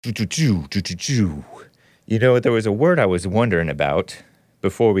You know, there was a word I was wondering about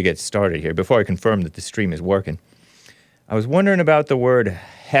before we get started here, before I confirm that the stream is working. I was wondering about the word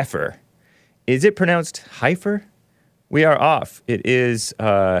heifer. Is it pronounced heifer? We are off. It is,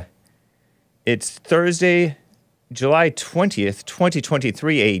 it's Thursday, July 20th,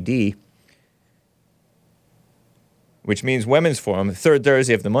 2023 AD, which means Women's Forum, third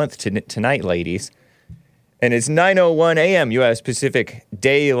Thursday of the month tonight, ladies. And it's 9:01 a.m. U.S. Pacific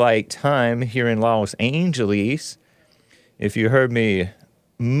Daylight Time here in Los Angeles. If you heard me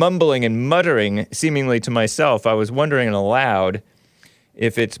mumbling and muttering seemingly to myself, I was wondering aloud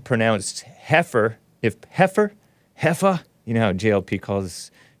if it's pronounced heifer. If heifer, you know how JLP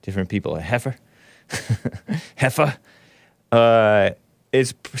calls different people a heifer? Heifer.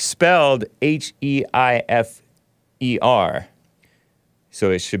 It's spelled H-E-I-F-E-R.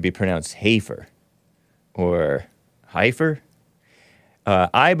 So it should be pronounced heifer. Or heifer?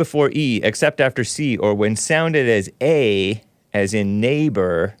 I before E, except after C, or when sounded as A, as in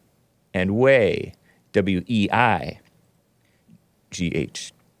neighbor, and way, W-E-I-G-H.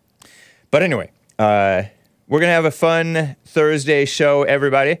 But anyway, we're going to have a fun Thursday show,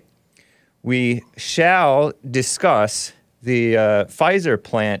 everybody. We shall discuss the Pfizer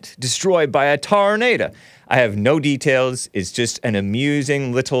plant destroyed by a tornado. I have no details. It's just an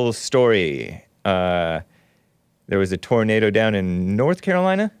amusing little story. There was a tornado down in North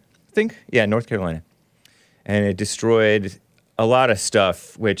Carolina, I think. Yeah, North Carolina. And it destroyed a lot of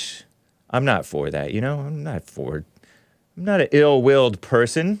stuff, which I'm not for that, you know? I'm not an ill-willed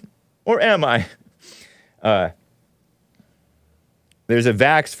person. Or am I? There's a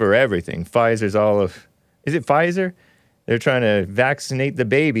vax for everything. Pfizer's all of... Is it Pfizer? They're trying to vaccinate the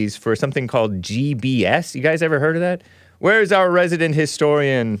babies for something called GBS. You guys ever heard of that? Where's our resident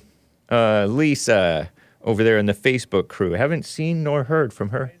historian... Lisa, over there in the Facebook crew. Haven't seen nor heard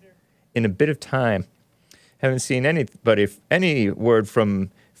from her in a bit of time. Haven't seen any word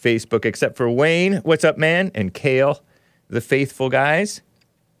from Facebook except for Wayne, what's up, man? And Kale, the faithful guys.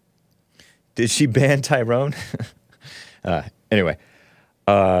 Did she ban Tyrone? Anyway,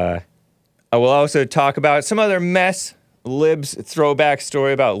 I will also talk about some other mess, libs throwback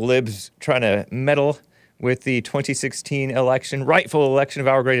story about libs trying to meddle with the 2016 election, rightful election of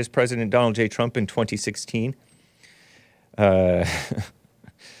our greatest president, Donald J. Trump, in 2016. Some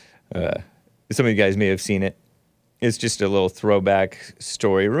of you guys may have seen it. It's just a little throwback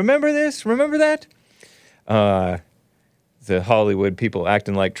story. Remember this? Remember that? The Hollywood people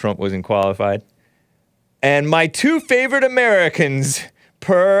acting like Trump wasn't qualified. And my two favorite Americans,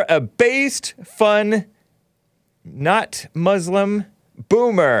 per a based, fun, not Muslim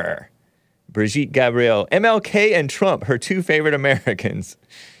boomer. Brigitte Gabriel, MLK and Trump, her two favorite Americans.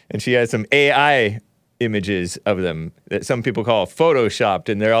 And she has some AI images of them that some people call photoshopped,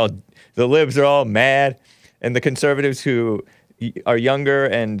 and the libs are all mad. And the conservatives who are younger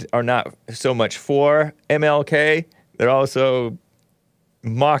and are not so much for MLK, they're also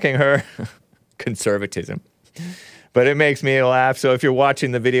mocking her conservatism. But it makes me laugh, so if you're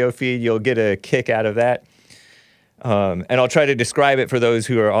watching the video feed, you'll get a kick out of that. And I'll try to describe it for those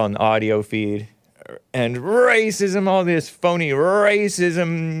who are on audio feed. And racism, all this phony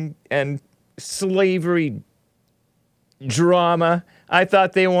racism and slavery drama. I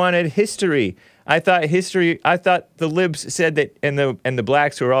thought they wanted history. I thought the libs said that, and the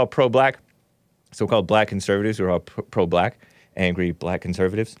blacks who are all pro-black, so-called black conservatives who are all pro-black, angry black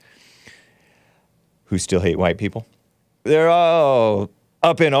conservatives, who still hate white people. They're all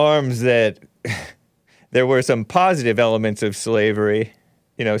up in arms that... There were some positive elements of slavery,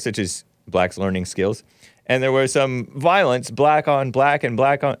 you know, such as blacks learning skills. And there were some violence, black on black and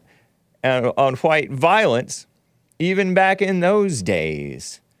black on white violence, even back in those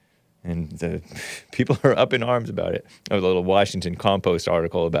days. And the people are up in arms about it. There was a little Washington Compost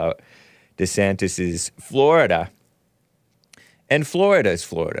article about DeSantis's Florida. And Florida is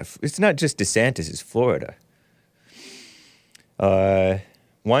Florida. It's not just DeSantis, it's Florida.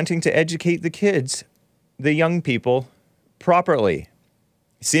 Wanting to educate the kids, the young people, properly.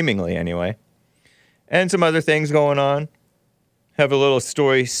 Seemingly, anyway. And some other things going on. Have a little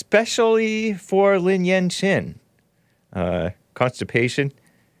story specially for Lin Yen Chin. Constipation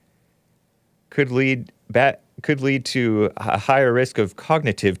could lead to a higher risk of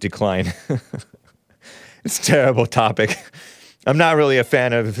cognitive decline. It's a terrible topic. I'm not really a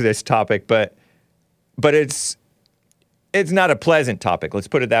fan of this topic, but it's not a pleasant topic, let's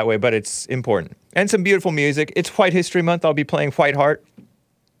put it that way, but it's important. And some beautiful music. It's White History Month. I'll be playing White Heart.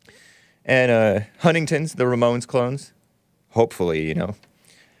 And Huntington's, the Ramones clones. Hopefully, you know.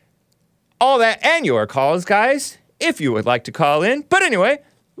 All that and your calls, guys, if you would like to call in. But anyway,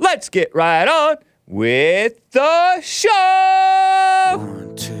 let's get right on with the show.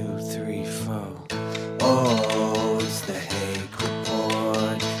 1, 2, 3, 4. Oh, it's the Hake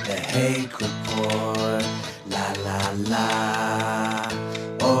Report. The Hake Report. La la la.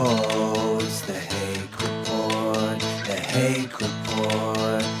 Oh, it's the Hake Report. The Hake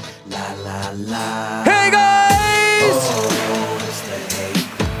Report. La la la. Hey guys! Oh, it's the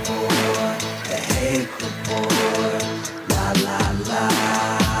Hake Report. The Hake Report. La la la.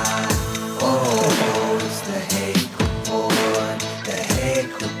 Oh, it's the Hake Report. The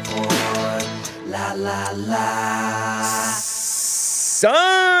Hake Report. La la la. So,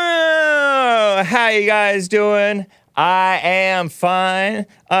 how you guys doing? I am fine.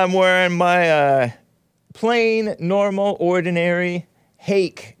 I'm wearing my plain, normal, ordinary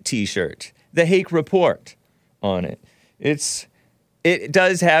Hake t-shirt. The Hake Report on it. It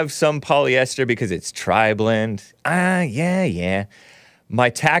does have some polyester because it's tri-blend. Yeah.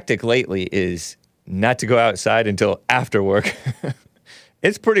 My tactic lately is not to go outside until after work.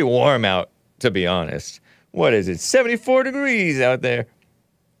 It's pretty warm out, to be honest. What is it? 74 degrees out there.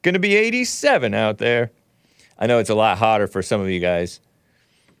 Gonna be 87 out there. I know it's a lot hotter for some of you guys.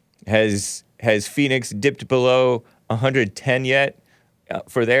 Has Phoenix dipped below 110 yet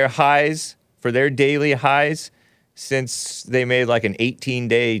for their highs, for their daily highs, since they made like an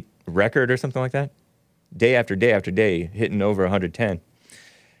 18-day record or something like that? Day after day after day, hitting over 110.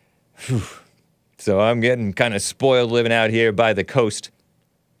 Whew. So I'm getting kind of spoiled living out here by the coast.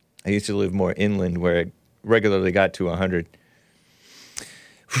 I used to live more inland where it regularly got to 100.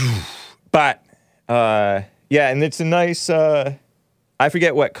 But, yeah, and it's a nice, I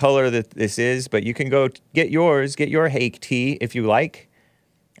forget what color that this is, but you can go get your Hake tee if you like.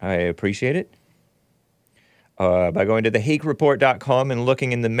 I appreciate it. By going to thehakereport.com and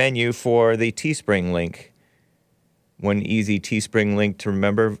looking in the menu for the Teespring link. One easy Teespring link to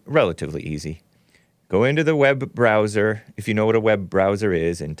remember, relatively easy. Go into the web browser, if you know what a web browser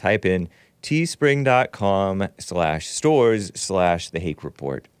is, and type in teespring.com/stores/The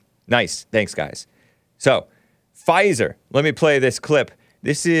Report. Nice. Thanks, guys. So, Pfizer. Let me play this clip.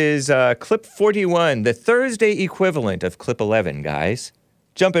 This is clip 41, the Thursday equivalent of clip 11, guys.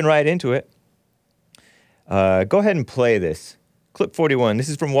 Jumping right into it. Go ahead and play this. Clip 41. This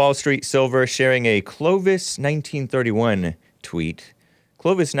is from Wall Street Silver sharing a Clovis 1931 tweet.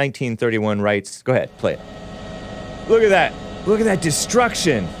 Clovis 1931 writes, go ahead, play it. Look at that. Look at that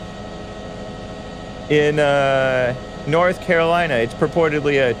destruction. In North Carolina, it's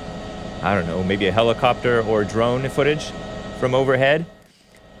purportedly I don't know, maybe a helicopter or drone footage from overhead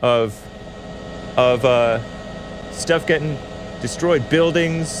of stuff getting destroyed,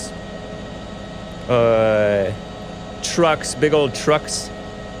 buildings, trucks, big old trucks.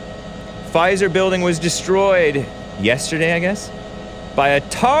 Pfizer building was destroyed yesterday, I guess, by a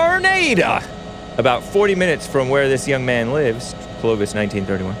tornado about 40 minutes from where this young man lives, Clovis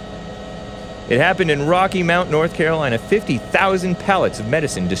 1931. It happened in Rocky Mount, North Carolina. 50,000 pallets of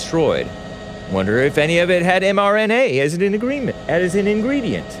medicine destroyed. Wonder if any of it had mRNA as an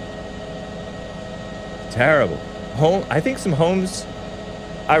ingredient. Terrible. I think some homes.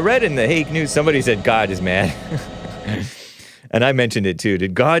 I read in the Hake News somebody said God is mad. And I mentioned it too.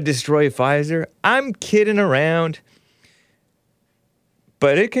 Did God destroy Pfizer? I'm kidding around.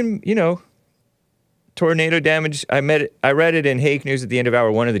 But it can, tornado damage. I read it in Hake News at the end of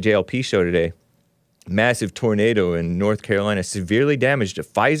hour 1 of the JLP show today. Massive tornado in North Carolina severely damaged a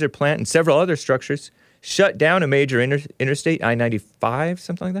Pfizer plant and several other structures. Shut down a major interstate, I-95,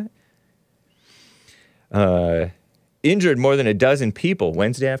 something like that. Injured more than a dozen people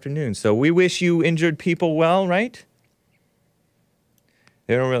Wednesday afternoon. So we wish you injured people well, right?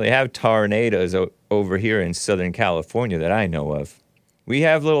 They don't really have tornadoes over here in Southern California that I know of. We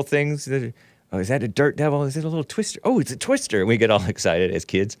have little things that is that a dirt devil? Is it a little twister? Oh, it's a twister. We get all excited as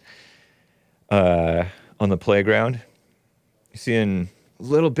kids on the playground. Seeing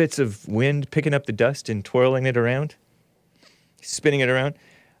little bits of wind picking up the dust and twirling it around, spinning it around.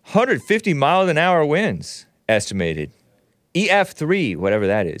 150 mile an hour winds estimated. EF3, whatever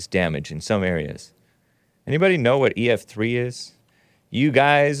that is, damage in some areas. Anybody know what EF3 is? You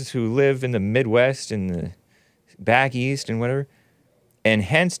guys who live in the Midwest and the back east and whatever.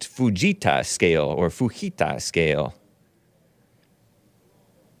 Enhanced Fujita scale or Fujita scale.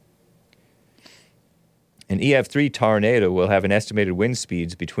 An EF3 tornado will have an estimated wind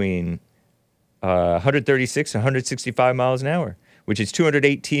speeds between 136 and 165 miles an hour, which is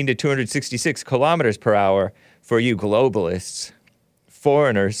 218 to 266 kilometers per hour for you globalists,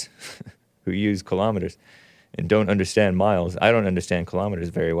 foreigners who use kilometers and don't understand miles. I don't understand kilometers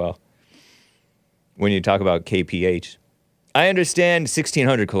very well when you talk about kph. I understand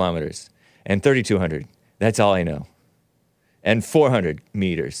 1,600 kilometers and 3,200. That's all I know. And 400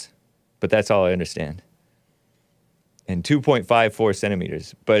 meters. But that's all I understand. And 2.54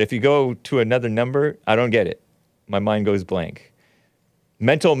 centimeters. But if you go to another number, I don't get it. My mind goes blank.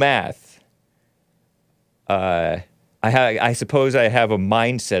 Mental math. I suppose I have a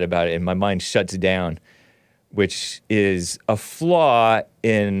mindset about it, and my mind shuts down, which is a flaw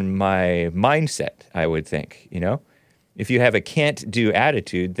in my mindset, I would think, you know? If you have a can't-do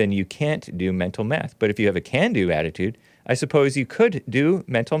attitude, then you can't do mental math. But if you have a can-do attitude, I suppose you could do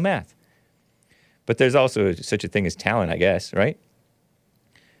mental math. But there's also such a thing as talent, I guess, right?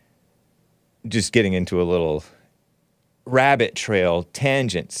 Just getting into a little rabbit trail,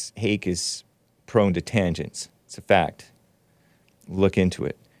 tangents. Hake is prone to tangents. It's a fact. Look into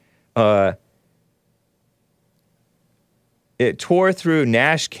it. It tore through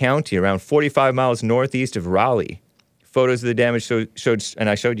Nash County, around 45 miles northeast of Raleigh. Photos of the damage showed, and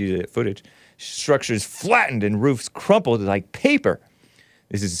I showed you the footage, structures flattened and roofs crumpled like paper.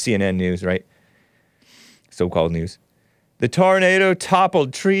 This is CNN news, right? So-called news. The tornado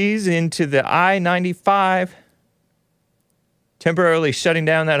toppled trees into the I-95, temporarily shutting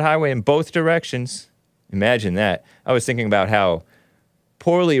down that highway in both directions. Imagine that. I was thinking about how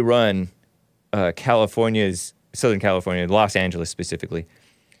poorly run Southern California, Los Angeles specifically,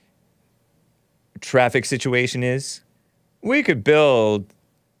 traffic situation is. We could build,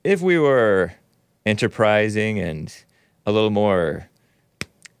 if we were enterprising and a little more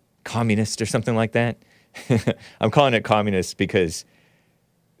communist or something like that. I'm calling it communist because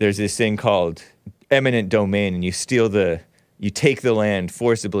there's this thing called eminent domain, and you take the land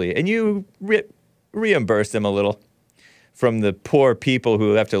forcibly, and you reimburse them a little from the poor people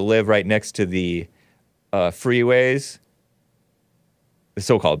who have to live right next to the freeways, the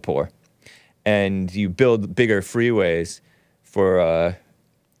so-called poor, and you build bigger freeways for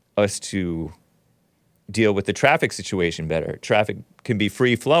us to deal with the traffic situation better. Traffic can be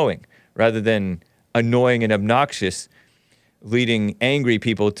free-flowing rather than annoying and obnoxious, leading angry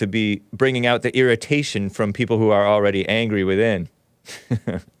people to be bringing out the irritation from people who are already angry within.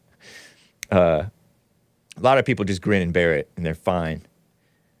 A lot of people just grin and bear it, and they're fine.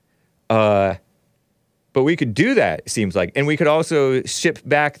 But we could do that, it seems like. And we could also ship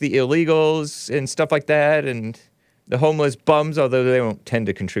back the illegals and stuff like that, and the homeless bums, although they don't tend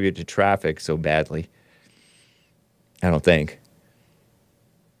to contribute to traffic so badly. I don't think.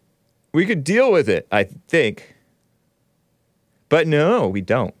 We could deal with it, I think. But no, we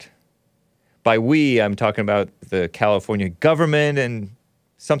don't. By we, I'm talking about the California government and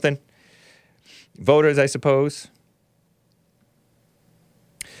something. Voters, I suppose.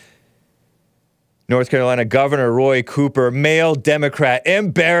 North Carolina Governor Roy Cooper, male Democrat,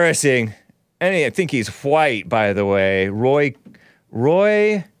 embarrassing. And I think he's white, by the way. Roy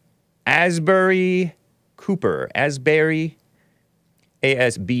Asbury Cooper. Asbury,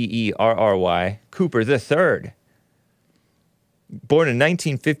 Asberry, Cooper the third. Born in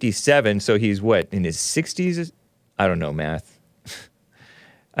 1957, so he's what, in his 60s? I don't know math.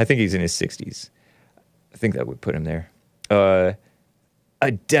 I think he's in his 60s. I think that would put him there. A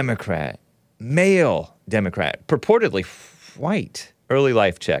Democrat. Male Democrat, purportedly white. Early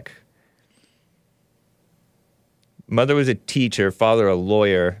life check. Mother was a teacher, father a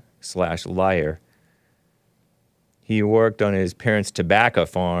lawyer/liar. He worked on his parents' tobacco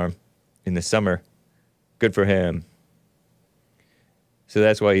farm in the summer. Good for him. So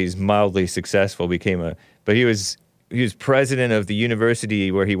that's why he's mildly successful. But he was president of the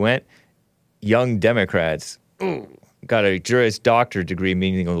university where he went. Young Democrats. Ooh, got a Juris Doctor degree,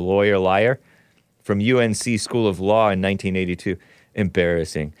 meaning a lawyer-liar, from UNC School of Law in 1982.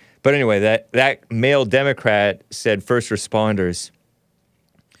 Embarrassing. But anyway, that male Democrat said first responders,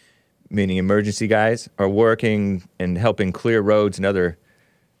 meaning emergency guys, are working and helping clear roads and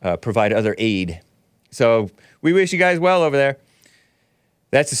provide other aid. So we wish you guys well over there.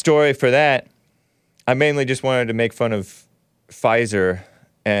 That's the story for that. I mainly just wanted to make fun of Pfizer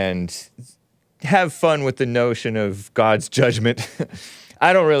and have fun with the notion of God's judgment.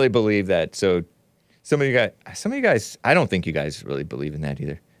 I don't really believe that. So some of you guys, I don't think you guys really believe in that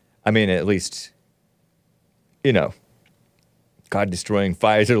either. I mean, at least, you know, God destroying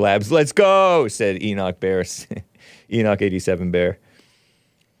Pfizer labs. Let's go, said Enoch Bear, Enoch 87 Bear.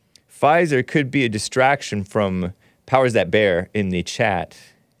 Pfizer could be a distraction from Powers That Bear in the chat,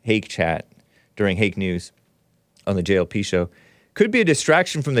 Hake chat, during Hake News on the JLP show. Could be a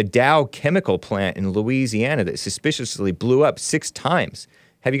distraction from the Dow chemical plant in Louisiana that suspiciously blew up 6 times.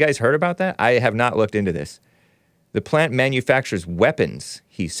 Have you guys heard about that? I have not looked into this. The plant manufactures weapons,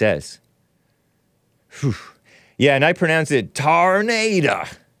 he says. Whew. Yeah, and I pronounce it tornado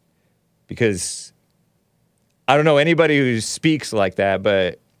because I don't know anybody who speaks like that,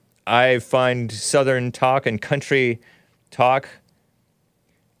 but I find Southern talk and country talk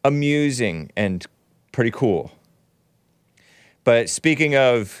amusing and pretty cool. But speaking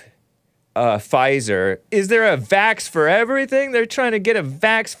of Pfizer, is there a vax for everything? They're trying to get a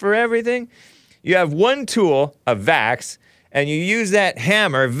vax for everything. You have one tool, a vax, and you use that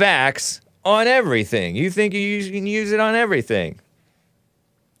hammer, vax, on everything. You think you can use it on everything.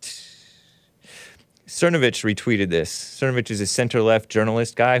 Cernovich retweeted this. Cernovich is a center-left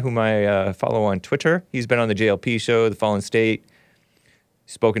journalist guy whom I follow on Twitter. He's been on the JLP show, The Fallen State,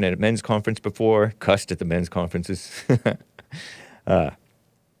 spoken at a men's conference before, cussed at the men's conferences.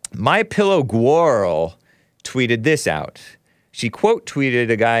 My Pillow Gwirl tweeted this out. She quote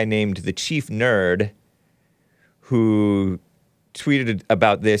tweeted a guy named the Chief Nerd who tweeted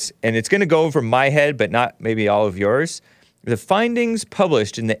about this, and it's going to go over my head, but not maybe all of yours. The findings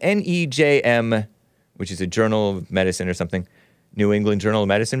published in the NEJM, which is a journal of medicine or something, New England Journal of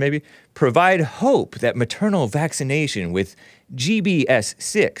Medicine maybe, provide hope that maternal vaccination with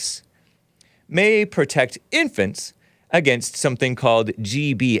GBS6 may protect infants against something called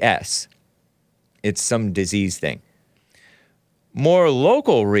GBS. It's some disease thing. More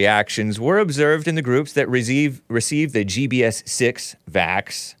local reactions were observed in the groups that received the GBS6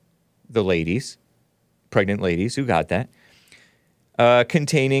 vax, the ladies, pregnant ladies who got that,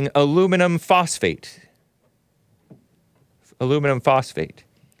 containing aluminum phosphate. Aluminum phosphate.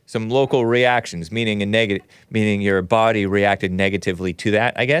 Some local reactions, meaning your body reacted negatively to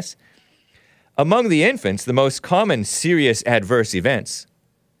that, I guess. Among the infants, the most common serious adverse events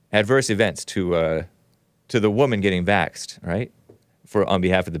to the woman getting vaxxed, right, on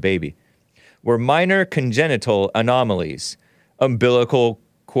behalf of the baby, were minor congenital anomalies, umbilical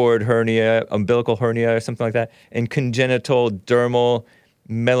hernia, or something like that, and congenital dermal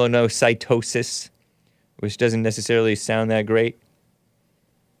melanocytosis, which doesn't necessarily sound that great.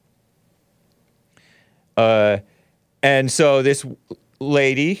 And so this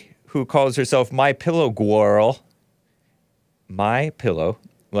lady who calls herself My Pillow Gwirl, My Pillow,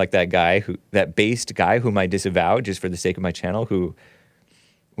 like that based guy whom I disavowed just for the sake of my channel, who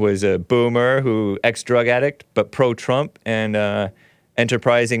was a boomer, ex-drug addict, but pro-Trump and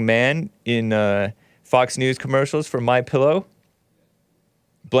enterprising man in Fox News commercials for My Pillow.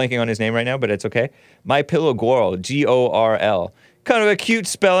 Blanking on his name right now, but it's okay. My Pillow Gwirl, Gorl. Kind of a cute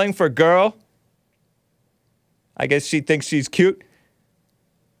spelling for girl. I guess she thinks she's cute.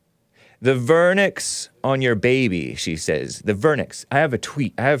 The vernix on your baby, she says. The vernix. I have a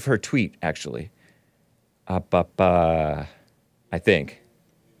tweet. I have her tweet, actually. I think.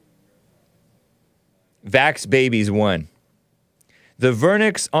 Vax Babies 1. The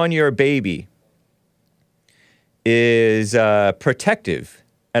vernix on your baby is protective.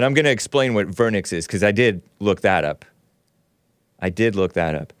 And I'm going to explain what vernix is, because I did look that up.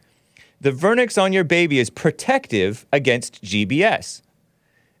 The vernix on your baby is protective against GBS.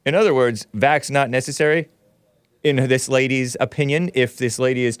 In other words, vax not necessary, in this lady's opinion, if this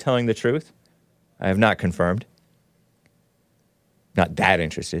lady is telling the truth. I have not confirmed. Not that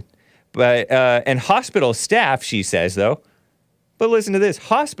interested. But, and hospital staff, she says, though. But listen to this.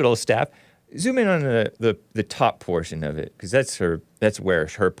 Hospital staff, zoom in on the top portion of it, because that's where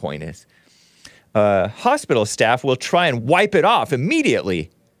her point is. Hospital staff will try and wipe it off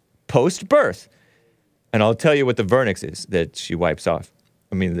immediately post-birth. And I'll tell you what the vernix is that she wipes off.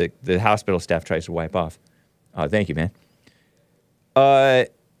 I mean, the hospital staff tries to wipe off. Oh, thank you, man.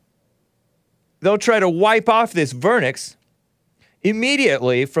 They'll try to wipe off this vernix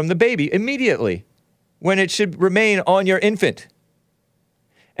immediately from the baby, immediately, when it should remain on your infant.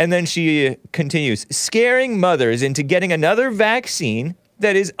 And then she continues, scaring mothers into getting another vaccine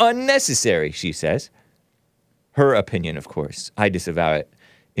that is unnecessary, she says. Her opinion, of course. I disavow it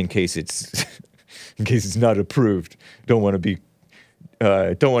in case it's not approved. Don't want to be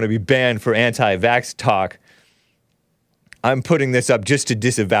banned for anti-vax talk. I'm putting this up just to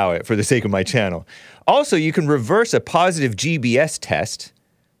disavow it for the sake of my channel. Also, you can reverse a positive GBS test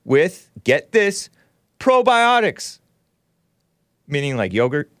with, get this, probiotics. Meaning like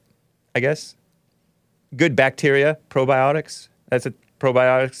yogurt, I guess. Good bacteria, probiotics. That's what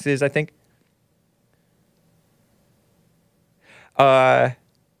probiotics is, I think. And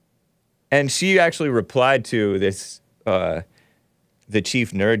she actually replied to this, the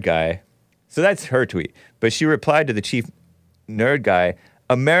Chief Nerd guy. So that's her tweet. But she replied to the Chief Nerd guy,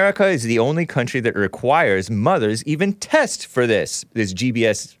 America is the only country that requires mothers even test for this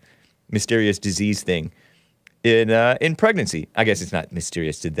GBS mysterious disease thing in pregnancy. I guess it's not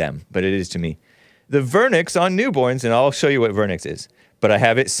mysterious to them, but it is to me. The vernix on newborns, and I'll show you what vernix is, but I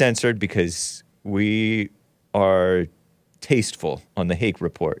have it censored because we are tasteful on the Hake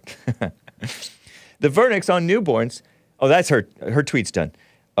Report. The vernix on newborns, oh, that's her tweet's done,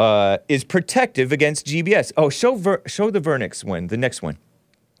 is protective against GBS. Oh, show the vernix one, the next one,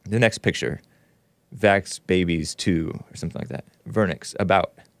 the next picture. Vax babies 2 or something like that. Vernix,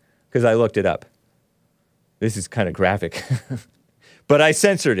 about, because I looked it up. This is kind of graphic, but I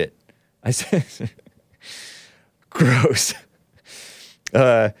censored it. Gross.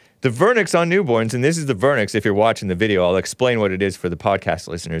 The vernix on newborns, and this is the vernix. If you're watching the video, I'll explain what it is for the podcast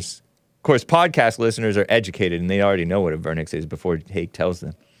listeners. Of course, podcast listeners are educated, and they already know what a vernix is before Hake tells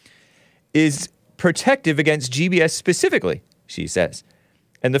them. Is protective against GBS specifically, she says.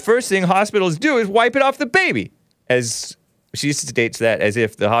 And the first thing hospitals do is wipe it off the baby, as she states that as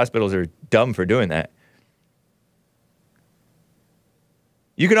if the hospitals are dumb for doing that.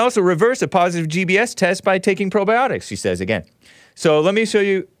 You can also reverse a positive GBS test by taking probiotics, she says again. So let me show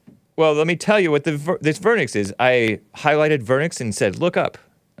you, well, let me tell you what this vernix is. I highlighted vernix and said, look up.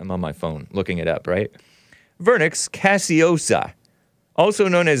 I'm on my phone looking it up, right? Vernix caseosa, also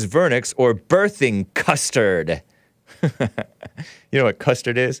known as vernix or birthing custard. You know what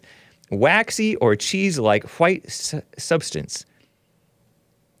custard is? Waxy or cheese-like white substance.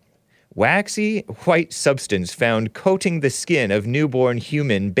 Waxy white substance found coating the skin of newborn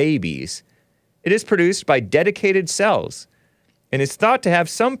human babies. It is produced by dedicated cells and is thought to have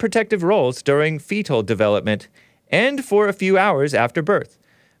some protective roles during fetal development and for a few hours after birth.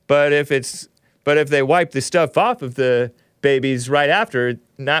 But if they wipe the stuff off of the babies right after,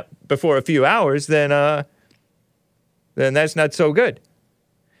 not before a few hours, then that's not so good.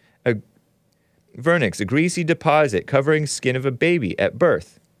 Vernix, a greasy deposit covering skin of a baby at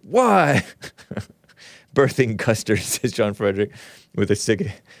birth. Why? Birthing custard, says John Frederick with a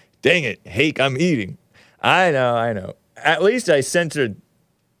sick. Dang it, Hake, I'm eating. I know. At least I censored.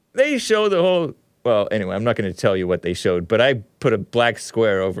 They show the whole. Well, anyway, I'm not going to tell you what they showed, but I put a black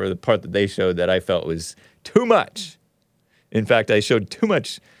square over the part that they showed that I felt was too much. In fact, I showed too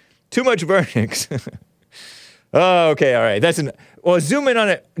much vernix. Oh, okay, all right. Well, zoom in on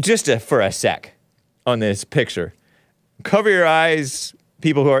it just for a sec on this picture. Cover your eyes,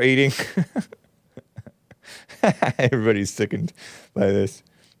 people who are eating. Everybody's sickened by this.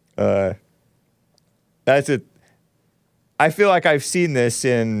 That's it. I feel like I've seen this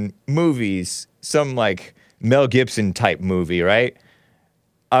in movies, some like Mel Gibson type movie, right?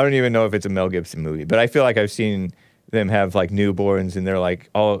 I don't even know if it's a Mel Gibson movie, but I feel like I've seen them have like newborns and they're like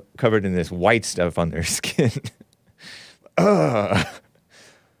all covered in this white stuff on their skin.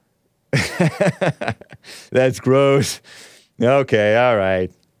 That's gross. Okay, all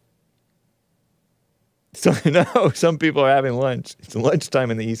right. So, no, some people are having lunch. It's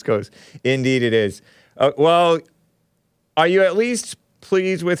lunchtime in the East Coast. Indeed it is. Well, are you at least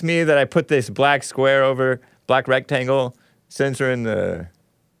pleased with me that I put this black square over, black rectangle, censoring the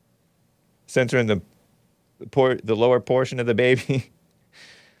lower portion of the baby?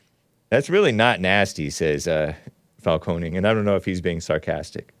 That's really not nasty, says Falconing, and I don't know if he's being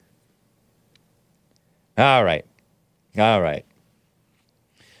sarcastic. All right. I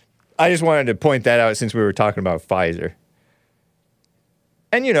just wanted to point that out since we were talking about Pfizer.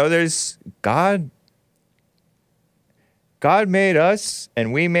 And, you know, there's God made us,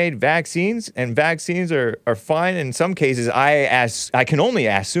 and we made vaccines, and vaccines are fine. In some cases, I can only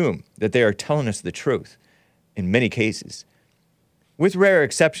assume that they are telling us the truth in many cases. With rare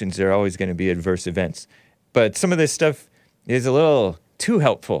exceptions, there are always going to be adverse events. But some of this stuff is a little too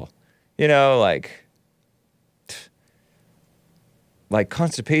helpful. You know, like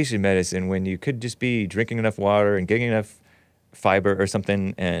constipation medicine, when you could just be drinking enough water and getting enough fiber or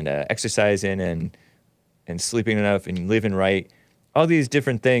something and exercising and sleeping enough and living right. All these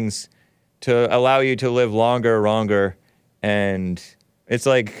different things to allow you to live longer. And it's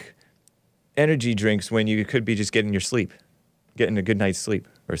like energy drinks when you could be just getting a good night's sleep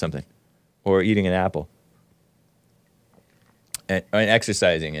or something, or eating an apple. And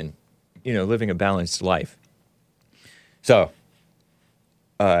exercising and, you know, living a balanced life. So,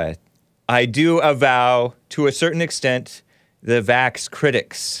 I do avow, to a certain extent, the vax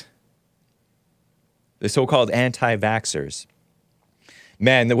critics, the so-called anti-vaxxers.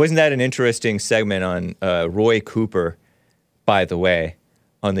 Man, wasn't that an interesting segment on Roy Cooper, by the way,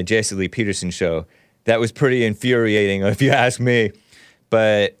 on the Jesse Lee Peterson show? That was pretty infuriating, if you ask me.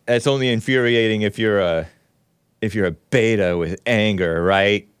 But that's only infuriating if you're a beta with anger,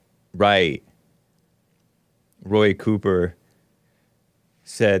 right? Right. Roy Cooper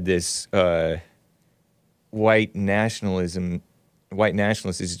said this white nationalism white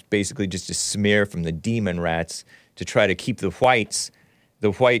nationalists is basically just a smear from the demon rats to try to keep the whites,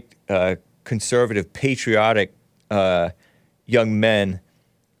 the white conservative, patriotic young men,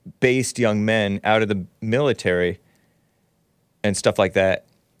 based young men out of the military and stuff like that.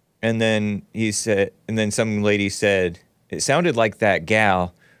 And then he said, and then some lady said, it sounded like that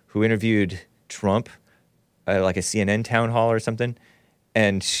gal who interviewed Trump, like a CNN town hall or something.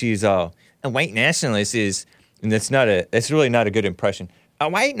 And she's a white nationalist is, and that's really not a good impression. A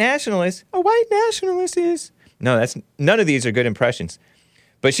white nationalist is. No, none of these are good impressions.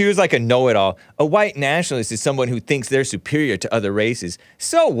 But she was like a know-it-all. A white nationalist is someone who thinks they're superior to other races.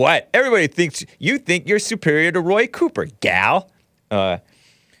 So what? Everybody thinks you think you're superior to Roy Cooper, gal. That's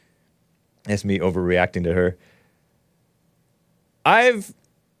me overreacting to her. I've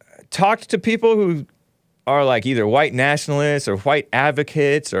talked to people who are like either white nationalists or white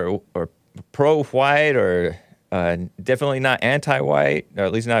advocates or pro-white or definitely not anti-white, or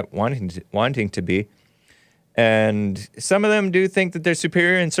at least not wanting to be. And some of them do think that they're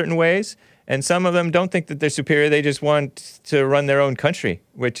superior in certain ways, and some of them don't think that they're superior. They just want to run their own country,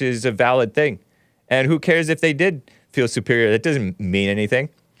 which is a valid thing. And who cares if they did feel superior? That doesn't mean anything.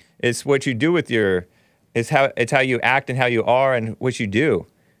 It's what you do with it's how you act and how you are and what you do.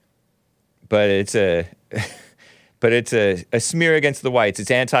 But it's a smear against the whites.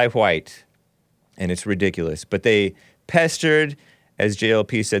 It's anti-white, and it's ridiculous. But they pestered, as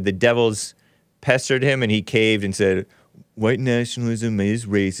JLP said, the devils pestered him, and he caved and said, white nationalism is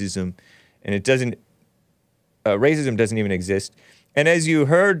racism. And racism doesn't even exist. And as you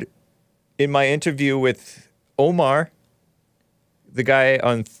heard in my interview with Omar, the guy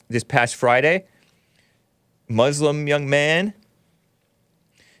on this past Friday, Muslim young man,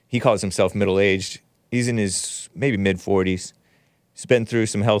 he calls himself middle-aged. He's in his maybe mid-40s. He's been through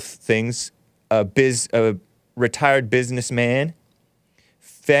some health things. A retired businessman.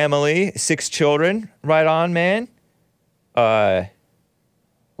 Family, 6 children. Right on, man.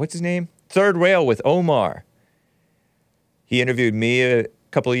 What's his name? Third Rail with Omar. He interviewed me a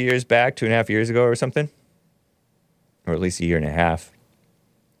couple of years back, 2.5 years ago or something. Or at least a year and a half.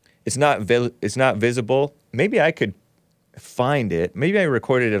 It's not visible. Maybe I could find it. Maybe I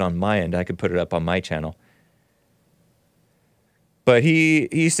recorded it on my end. I could put it up on my channel. But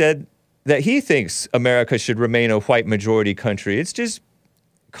he said that he thinks America should remain a white majority country. It's just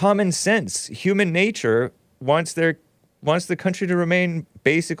common sense. Human nature wants the country to remain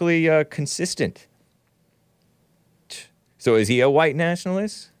basically consistent. So is he a white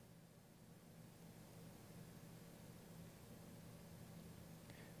nationalist?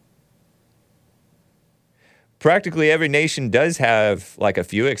 Practically every nation does have like a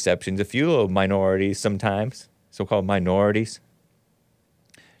few exceptions, a few little minorities sometimes, so-called minorities.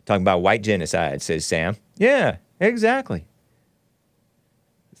 Talking about white genocide, says Sam. Yeah, exactly.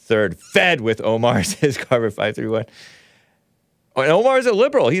 Third fed with Omar, says Carver 531. And Omar's a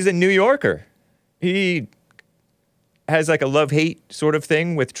liberal. He's a New Yorker. He has like a love-hate sort of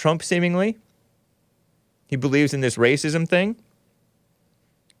thing with Trump, seemingly. He believes in this racism thing.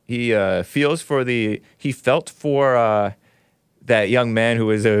 He felt for that young man who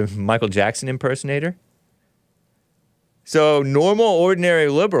was a Michael Jackson impersonator. So normal, ordinary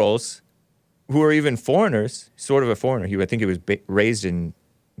liberals who are even foreigners, sort of a foreigner. I think he was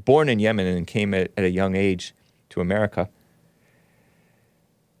born in Yemen and came at a young age to America.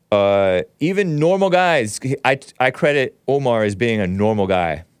 Even normal guys, I credit Omar as being a normal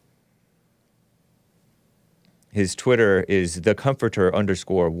guy. His Twitter is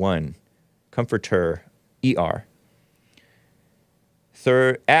thecomforter_1. Comforter, ER.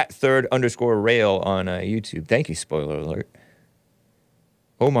 @third_rail on YouTube. Thank you, spoiler alert.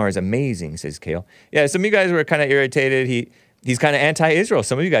 Omar is amazing, says Kale. Yeah, some of you guys were kind of irritated. He's kind of anti-Israel.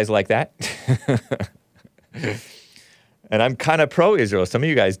 Some of you guys like that. And I'm kind of pro-Israel. Some of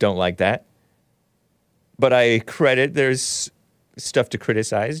you guys don't like that. But I credit there's stuff to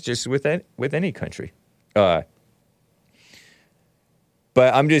criticize just with any country.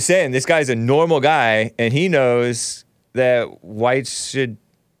 But I'm just saying, this guy's a normal guy, and he knows that whites should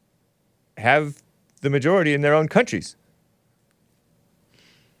have the majority in their own countries.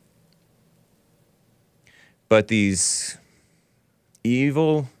 But these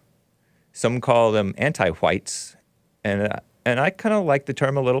evil, some call them anti-whites, and I kind of like the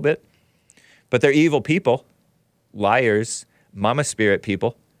term a little bit, but they're evil people, liars, mama spirit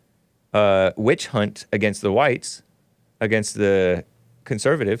people, witch hunt against the whites, against the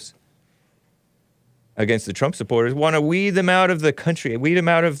conservatives, against the Trump supporters, want to weed them out of the country, weed them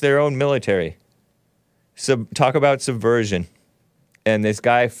out of their own military. Talk about subversion. And this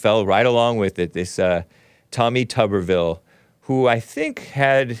guy fell right along with it, this Tommy Tuberville, who I think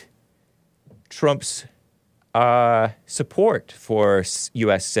had Trump's support for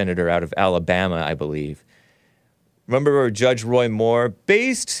U.S. Senator out of Alabama, I believe. Remember Judge Roy Moore,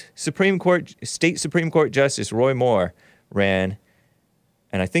 based state Supreme Court Justice Roy Moore ran,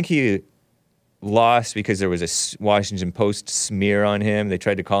 and I think he lost because there was a Washington Post smear on him. They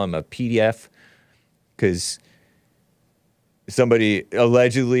tried to call him a PDF because somebody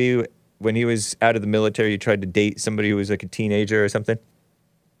allegedly, when he was out of the military, he tried to date somebody who was like a teenager or something.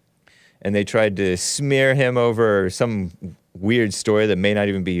 And they tried to smear him over some weird story that may not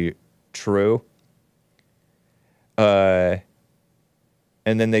even be true. And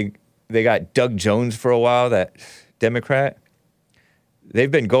then they got Doug Jones for a while, that Democrat. They've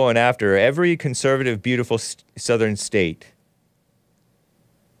been going after every conservative, beautiful southern state.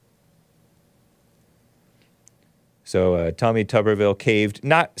 So Tommy Tuberville caved.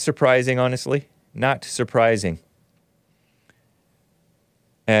 Not surprising, honestly. Not surprising.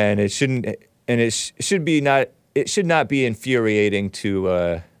 And it shouldn't. And it should be not. It should not be infuriating to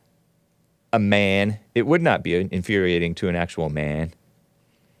a man. It would not be infuriating to an actual man.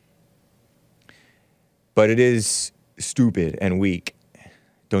 But it is stupid and weak.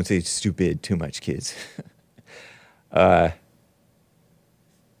 Don't say stupid too much, kids. I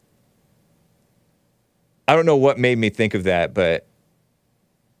don't know what made me think of that, but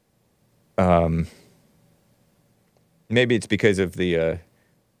maybe it's because of the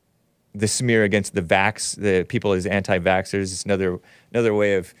smear against the people as anti-vaxxers. It's another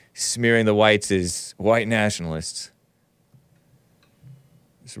way of smearing the whites as white nationalists.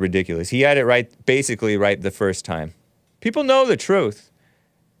 It's ridiculous. He had it basically right the first time. People know the truth.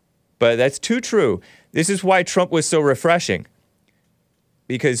 But that's too true. This is why Trump was so refreshing.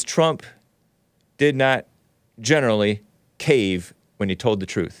 Because Trump did not generally cave when he told the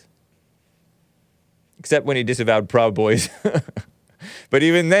truth. Except when he disavowed Proud Boys. But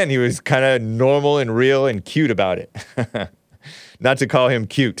even then, he was kind of normal and real and cute about it. Not to call him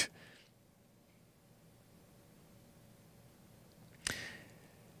cute.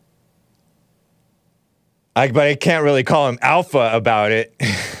 But I can't really call him alpha about it.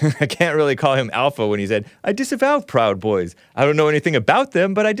 I can't really call him alpha when he said, I disavow Proud Boys. I don't know anything about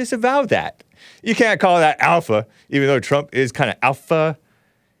them, but I disavow that. You can't call that alpha, even though Trump is kind of alpha.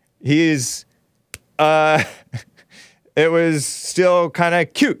 He is, it was still kind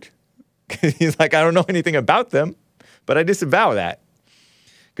of cute. He's like, I don't know anything about them, but I disavow that.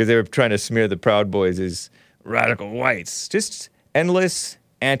 Because they were trying to smear the Proud Boys as radical whites. Just endless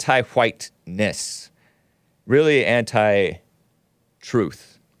anti-whiteness. Really anti-truth.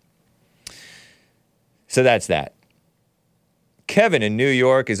 So that's that. Kevin in New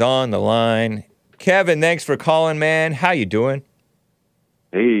York is on the line. Kevin, thanks for calling, man. How you doing?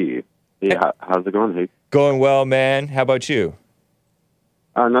 Hey, how's it going? Hey, going well, man. How about you?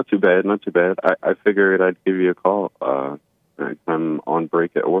 Not too bad, not too bad. I figured I'd give you a call. I'm on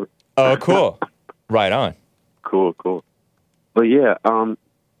break at work. Oh, cool. Right on. Cool. But yeah,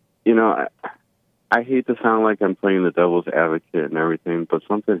 you know, I hate to sound like I'm playing the devil's advocate and everything, but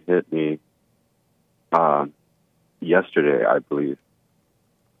something hit me yesterday, I believe,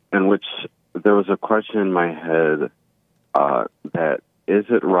 in which there was a question in my head that is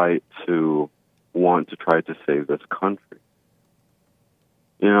it right to want to try to save this country?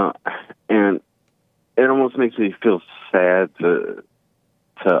 You know, and it almost makes me feel sad to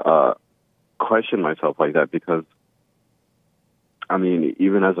question myself like that because, I mean,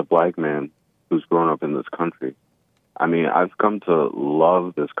 even as a black man who's grown up in this country, I mean, I've come to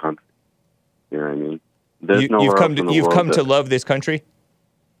love this country. You know what I mean? There's you've come to love this country?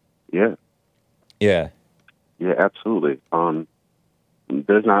 Yeah. Yeah. Yeah, absolutely.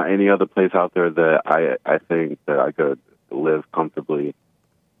 There's not any other place out there that I think that I could live comfortably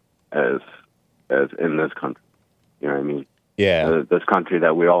as in this country. You know what I mean? Yeah. This country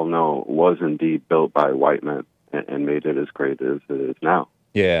that we all know was indeed built by white men and made it as great as it is now.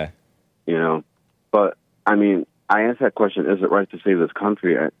 Yeah. You know, but I mean, I asked that question, is it right to save this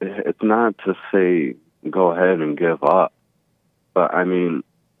country? It's not to say go ahead and give up. But I mean,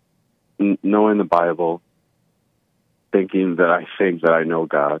 knowing the Bible, thinking that I think that I know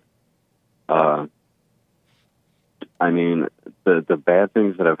God, I mean, the bad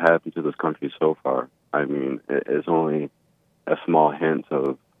things that have happened to this country so far, I mean, it is only a small hint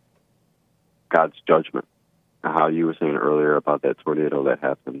of God's judgment. How you were saying earlier about that tornado that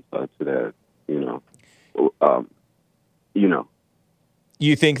happened to that, you know.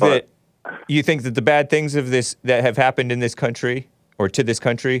 You think that the bad things of this that have happened in this country or to this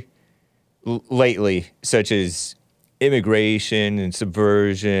country lately, such as immigration and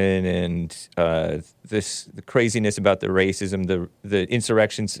subversion and the craziness about the racism, the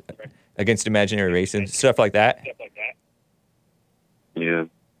insurrections against imaginary racism, stuff like that? Yeah.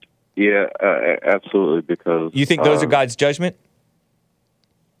 Yeah, absolutely, because... You think those are God's judgment?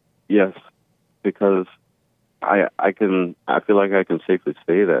 Yes, because I feel like I can safely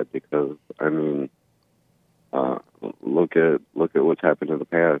say that because, I mean, look at what's happened in the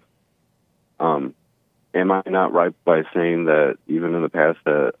past. Am I not right by saying that even in the past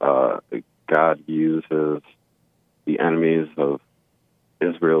that God uses the enemies of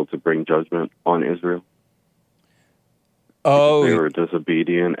Israel to bring judgment on Israel? Oh, because they were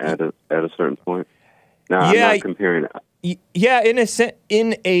disobedient at a certain point. Now, yeah, I'm not comparing. Yeah, in a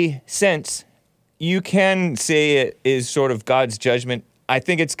sense, you can say it is sort of God's judgment. I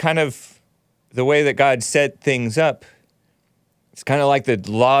think it's kind of the way that God set things up. It's kind of like the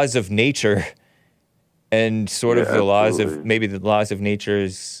laws of nature, and sort of the laws of, maybe the laws of nature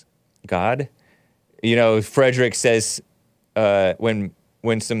is God. You know, Frederick says when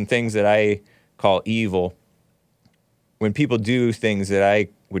some things that I call evil, when people do things that I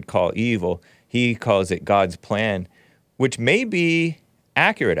would call evil, he calls it God's plan, which may be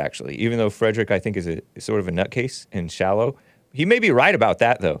accurate, actually, even though Frederick, I think, is sort of a nutcase and shallow. He may be right about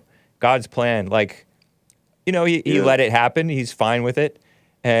that, though. God's plan, like, you know, he let it happen. He's fine with it.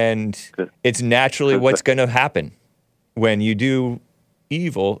 And it's naturally what's going to happen. When you do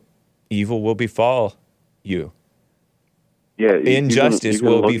evil, evil will befall you. Yeah, injustice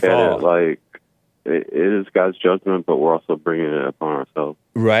will befall. Like, it is God's judgment, but we're also bringing it upon ourselves.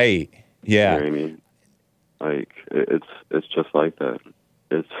 Right. Yeah. You know what I mean? Like, it's just like that.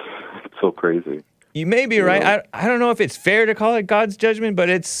 It's so crazy. You may be right. I don't know if it's fair to call it God's judgment, but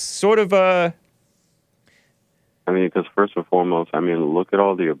it's sort of a... I mean, because first and foremost, I mean, look at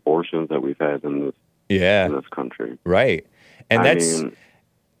all the abortions that we've had in this country. Right. And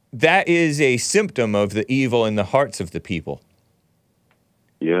that is a symptom of the evil in the hearts of the people.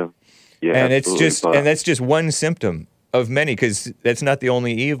 Yeah. Yeah. And that's just one symptom of many, because that's not the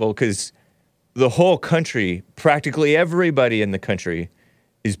only evil, because the whole country, practically everybody in the country,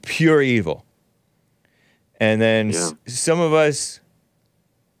 is pure evil. And then some of us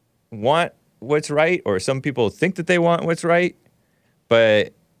want what's right, or some people think that they want what's right, but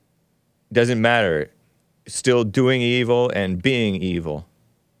it doesn't matter. Still doing evil and being evil.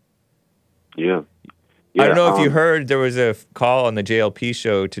 Yeah. I don't know if you heard, there was a call on the JLP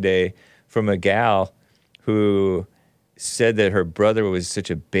show today from a gal who said that her brother was such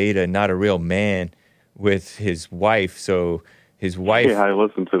a beta, not a real man, with his wife. So his wife... Yeah, I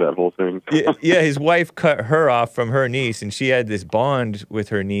listened to that whole thing. his wife cut her off from her niece, and she had this bond with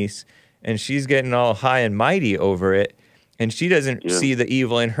her niece, and she's getting all high and mighty over it, and she doesn't see the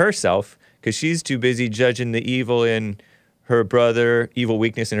evil in herself, because she's too busy judging the evil in her brother, evil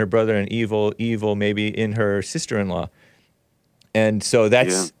weakness in her brother, and evil maybe in her sister-in-law. And so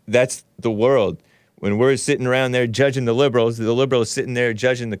that's the world. When we're sitting around there judging the liberals sitting there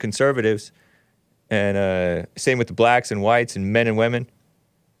judging the conservatives, and same with the blacks and whites and men and women.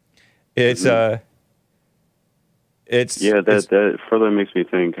 It's that further makes me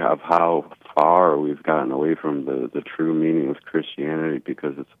think of how far we've gotten away from the true meaning of Christianity,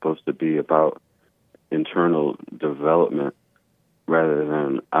 because it's supposed to be about internal development rather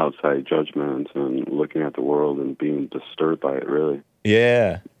than outside judgment and looking at the world and being disturbed by it, really.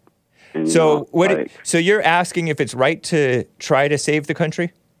 Yeah. And, so so you're asking if it's right to try to save the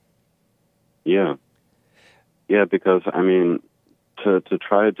country? Yeah. Yeah, because, I mean, to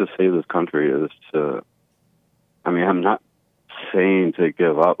try to save this country is to... I mean, I'm not saying to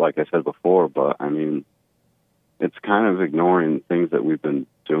give up, like I said before, but, I mean, it's kind of ignoring things that we've been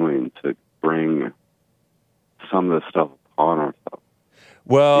doing to bring some of this stuff upon ourselves.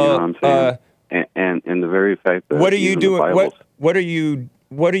 Well, you know what I'm saying? And the very fact that... What are you doing? What are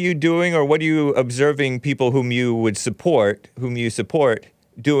you doing, or what are you observing people whom you support,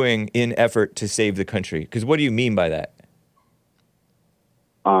 doing in effort to save the country? Because what do you mean by that?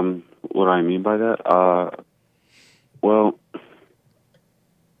 What do I mean by that? Well,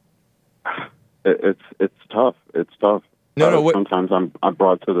 it's tough. It's tough. Sometimes I'm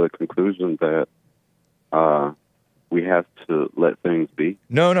brought to the conclusion that we have to let things be.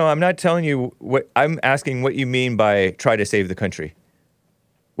 No, I'm not telling you what. I'm asking what you mean by try to save the country.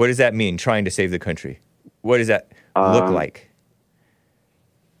 What does that mean, trying to save the country? What does that look like?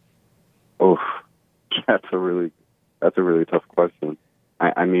 Oh, that's a really tough question.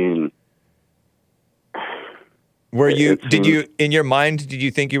 I mean, in your mind, did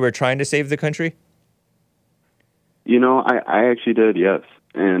you think you were trying to save the country? You know, I actually did, yes.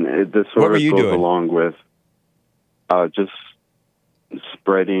 And this sort of goes along with, just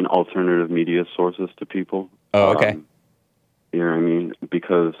spreading alternative media sources to people. Oh, okay. You know what I mean?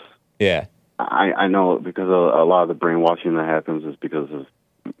 Because Yeah. I know because a lot of the brainwashing that happens is because of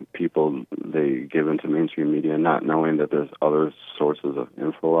people they give into mainstream media, not knowing that there's other sources of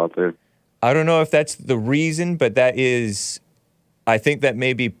info out there. I don't know if that's the reason, but that is, I think that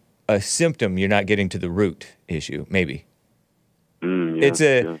may be a symptom you're not getting to the root issue, maybe. I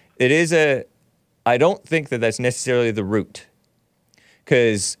don't think that that's necessarily the root.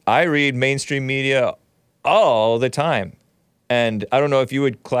 Because I read mainstream media all the time. And I don't know if you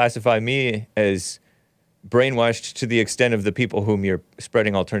would classify me as brainwashed to the extent of the people whom you're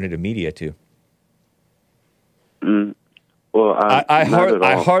spreading alternative media to. Well,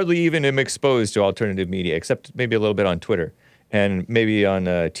 I hardly even am exposed to alternative media, except maybe a little bit on Twitter and maybe on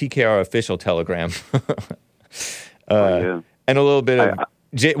TKR official Telegram. And a little bit of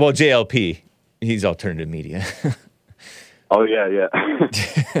JLP. He's alternative media. Oh yeah.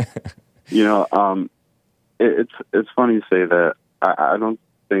 You know, it's funny you say that. I don't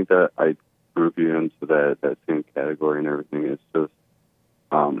think that I group you into that same category and everything. It's just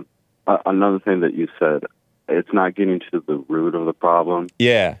another thing that you said. It's not getting to the root of the problem.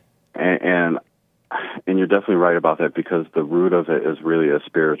 Yeah. And you're definitely right about that because the root of it is really a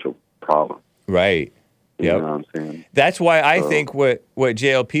spiritual problem. Right. You know what I'm saying? That's why I think what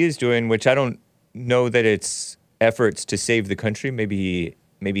JLP is doing, which I don't know that it's efforts to save the country. Maybe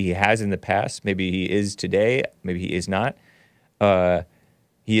he has in the past. Maybe he is today. Maybe he is not.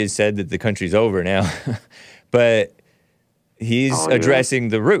 He has said that the country's over now. But he's addressing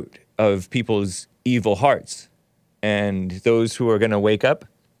the root of people's evil hearts. And those who are going to wake up,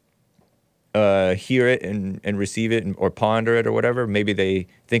 hear it and receive it or ponder it or whatever, maybe they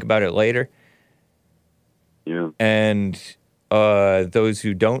think about it later. Yeah. And those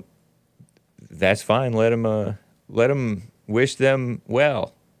who don't, that's fine. Let them wish them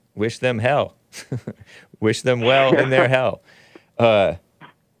well. Wish them hell. Wish them well in their hell. Yeah,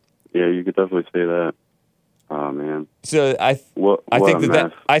 you could definitely say that. Oh man. So I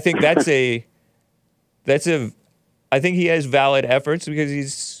think he has valid efforts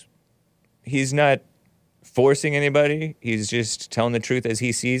because he's not forcing anybody. He's just telling the truth as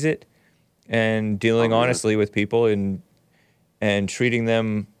he sees it and dealing honestly with people and treating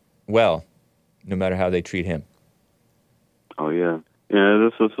them well, no matter how they treat him. Oh yeah. Yeah,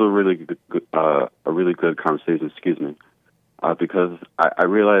 this was a really good conversation. Excuse me. Because I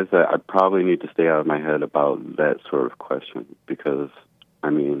realized that I probably need to stay out of my head about that sort of question because, I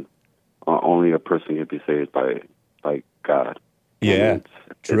mean, only a person can be saved by God. Yeah,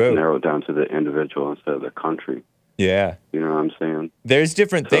 true. It's narrowed down to the individual instead of the country. Yeah. You know what I'm saying? There's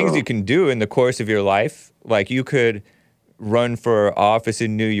different things you can do in the course of your life. Like you could run for office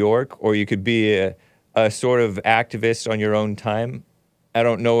in New York, or you could be a sort of activist on your own time. I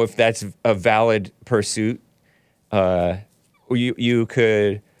don't know if that's a valid pursuit. You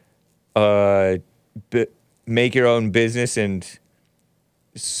could make your own business and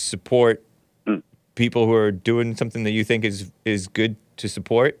support people who are doing something that you think is good to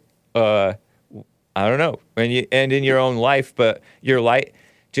support. I don't know. And in your own life, but your life,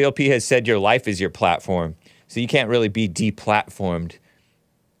 JLP has said your life is your platform. So you can't really be deplatformed.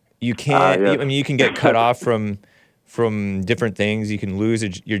 You can't, I mean, you can get cut off from different things. You can lose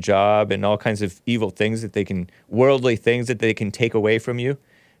your job and all kinds of evil things worldly things that they can take away from you.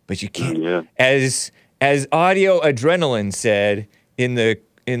 But you can't, as Audio Adrenaline said in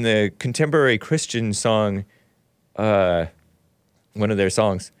the contemporary Christian song, one of their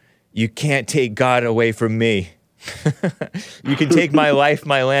songs, you can't take God away from me. You can take my life,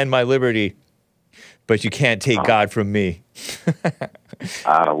 my land, my liberty, but you can't take God from me.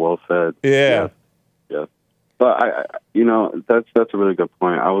 Well said. Yeah. Yes. But that's a really good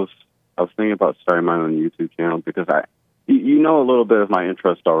point. I was thinking about starting my own YouTube channel because you know a little bit of my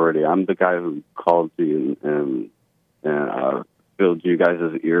interest already. I'm the guy who called you and filled you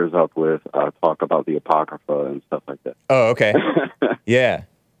guys' ears up with talk about the Apocrypha and stuff like that. Oh, okay. Yeah.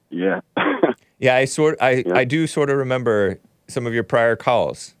 Yeah. Yeah, I do sort of remember some of your prior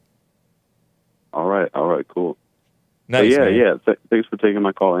calls. All right, cool. Nice, yeah. Thanks for taking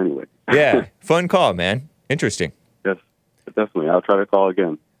my call anyway. Yeah, fun call, man. Interesting. Yes, definitely. I'll try to call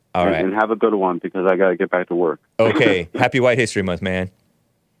again. All right. And have a good one because I got to get back to work. Okay. Happy White History Month, man.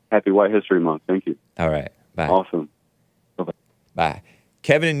 Happy White History Month. Thank you. All right. Bye. Awesome. Bye-bye. Bye.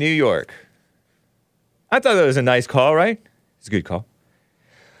 Kevin in New York. I thought that was a nice call, right? It's a good call.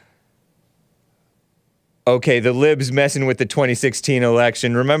 Okay, the libs messing with the 2016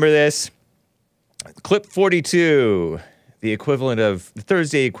 election. Remember this? Clip 42, the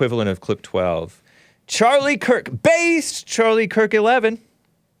Thursday equivalent of clip 12. Charlie Kirk, based Charlie Kirk 11.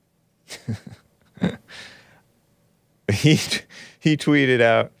 He tweeted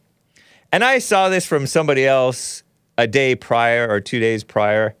out, and I saw this from somebody else a day prior or 2 days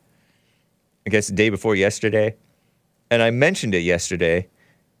prior, I guess the day before yesterday, and I mentioned it yesterday.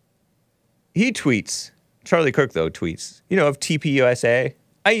 He tweets, Charlie Kirk though tweets, you know, of TPUSA.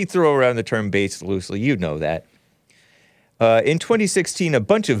 I throw around the term based loosely, you know that. In 2016, a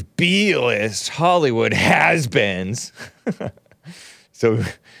bunch of B-list Hollywood has-beens, so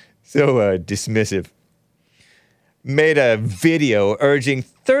dismissive, made a video urging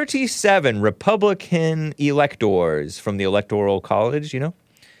 37 Republican electors from the Electoral College, you know,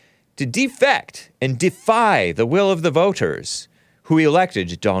 to defect and defy the will of the voters who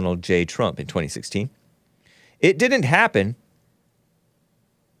elected Donald J. Trump in 2016. It didn't happen.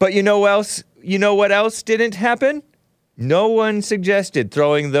 But you know what else didn't happen? No one suggested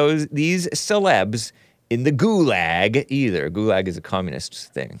throwing these celebs in the gulag either. Gulag is a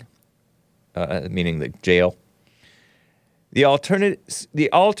communist thing, meaning the jail. The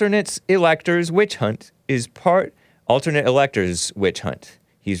alternate electors witch hunt is alternate electors witch hunt.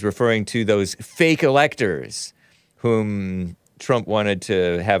 He's referring to those fake electors whom Trump wanted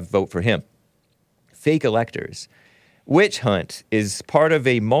to have vote for him. Fake electors. Witch hunt is part of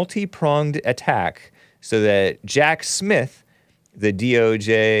a multi-pronged attack so that Jack Smith, the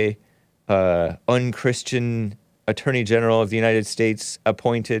DOJ unchristian Attorney General of the United States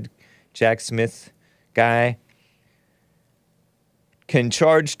appointed Jack Smith guy, can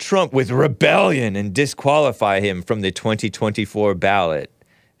charge Trump with rebellion and disqualify him from the 2024 ballot,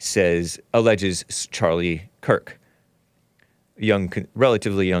 alleges Charlie Kirk,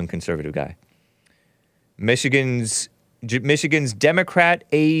 relatively young conservative guy. Michigan's Democrat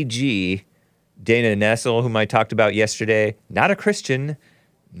AG, Dana Nessel, whom I talked about yesterday, not a Christian,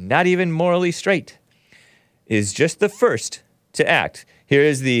 not even morally straight, is just the first to act.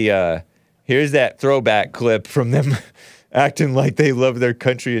 Here's that throwback clip from them acting like they love their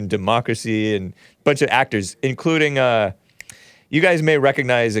country and democracy, and a bunch of actors, including, you guys may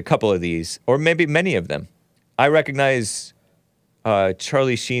recognize a couple of these, or maybe many of them. I recognize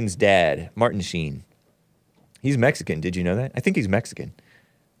Charlie Sheen's dad, Martin Sheen. He's Mexican. Did you know that? I think he's Mexican.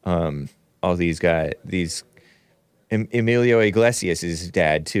 All these guys, Emilio Iglesias'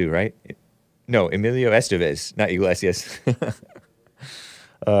 dad too, right? No, Emilio Estevez, not Iglesias.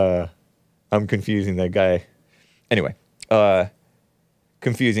 I'm confusing that guy. Anyway,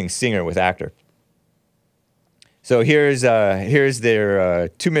 confusing singer with actor. So here's their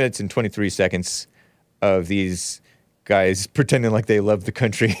 2 minutes and 23 seconds of these guys pretending like they love the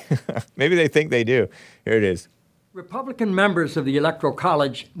country. Maybe they think they do. Here it is. Republican members of the Electoral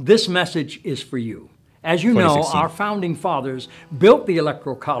College, this message is for you. As you know, our founding fathers built the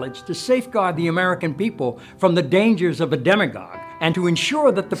Electoral College to safeguard the American people from the dangers of a demagogue and to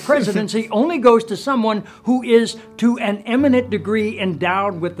ensure that the presidency only goes to someone who is to an eminent degree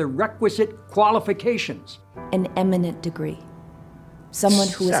endowed with the requisite qualifications. An eminent degree. Someone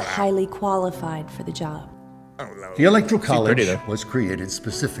who is highly qualified for the job. The Electoral College was created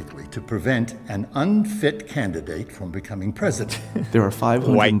specifically to prevent an unfit candidate from becoming president. There are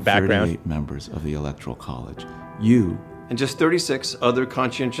 538 members of the Electoral College. You and just 36 other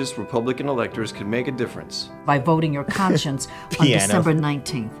conscientious Republican electors can make a difference. By voting your conscience on December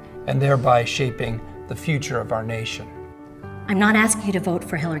 19th. And thereby shaping the future of our nation. I'm not asking you to vote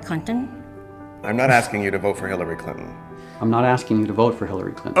for Hillary Clinton. I'm not asking you to vote for Hillary Clinton. I'm not asking you to vote for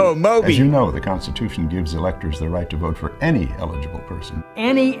Hillary Clinton. Oh, Moby. As you know, the Constitution gives electors the right to vote for any eligible person.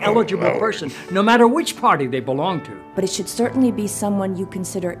 Any eligible person, no matter which party they belong to. But it should certainly be someone you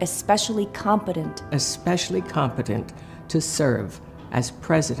consider especially competent. Especially competent to serve as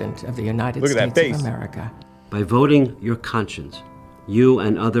President of the United States of America. By voting your conscience, you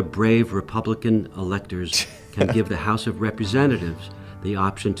and other brave Republican electors can give the House of Representatives the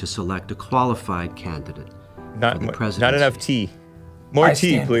option to select a qualified candidate. Not enough tea. More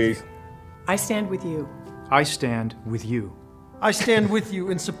tea, please. I stand with you. I stand with you. I stand with you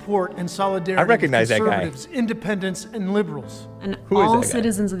in support and solidarity I recognize with that guy. conservatives, independents, and liberals. And all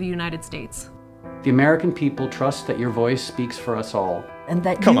citizens of the United States. The American people trust that your voice speaks for us all. And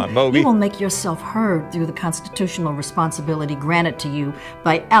that you will make yourself heard through the constitutional responsibility granted to you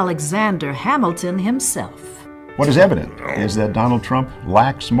by Alexander Hamilton himself. What is evident is that Donald Trump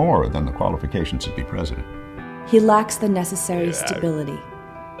lacks more than the qualifications to be president. He lacks the necessary stability.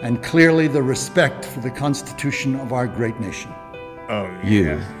 And clearly the respect for the Constitution of our great nation.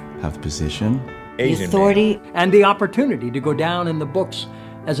 You have position, the authority, and the opportunity to go down in the books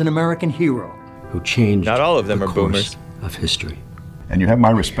as an American hero. Who changed Not all of them the are course boomers. of history. And you have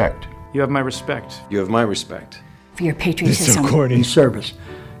my respect You have my respect. You have my respect. For your patriotism. So corny. In service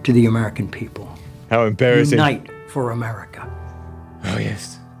to the American people. How embarrassing. Unite for America. Oh,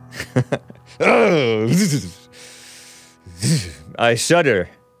 yes. Oh. I shudder.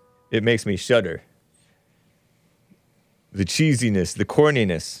 It makes me shudder. The cheesiness, the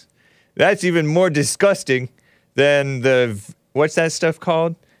corniness. That's even more disgusting than what's that stuff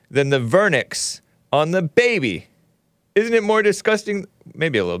called? Than the vernix on the baby. Isn't it more disgusting?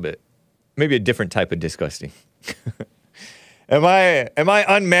 Maybe a little bit. Maybe a different type of disgusting. Am I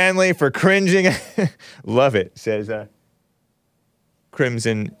unmanly for cringing? Love it, says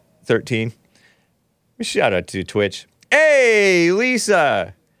Crimson 13. Shout out to Twitch. Hey,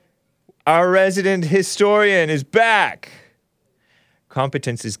 Lisa! Our resident historian is back.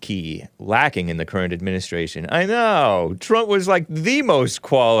 Competence is key, lacking in the current administration. I know. Trump was like the most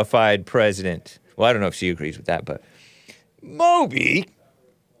qualified president. Well, I don't know if she agrees with that, but Moby,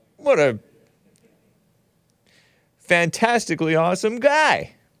 what a fantastically awesome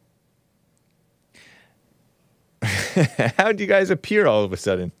guy. How do you guys appear all of a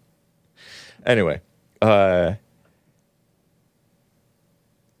sudden? Anyway, I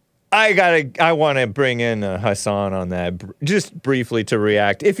want to bring in Hassan on that just briefly to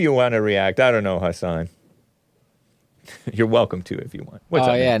react. If you want to react, I don't know, Hassan. You're welcome to if you want. What's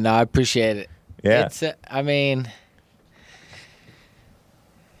up, yeah, man? no, I appreciate it. Yeah. It's, I mean,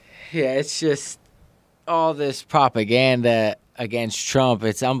 yeah, it's just all this propaganda against Trump.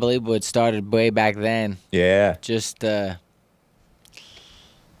 It's unbelievable. It started way back then. Yeah. Just, you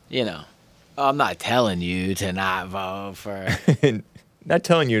know, I'm not telling you to not vote for. Not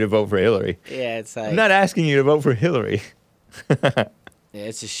telling you to vote for Hillary. Yeah, it's like. I'm not asking you to vote for Hillary. Yeah,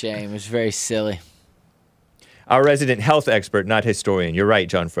 it's a shame. It's very silly. Our resident health expert, not historian. You're right,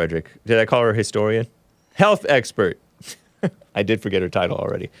 John Frederick. Did I call her historian? Health expert. I did forget her title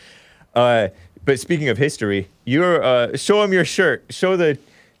already. But speaking of history, you're show him your shirt. Show the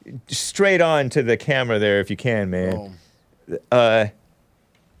straight on to the camera there if you can, man.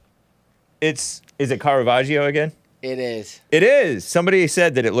 Is it Caravaggio again? It is. It is. Somebody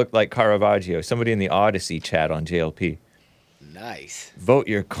said that it looked like Caravaggio. Somebody in the Odyssey chat on JLP. Nice. Vote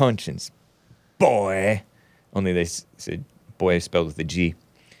your conscience, boy. Only they said boy spelled with a G.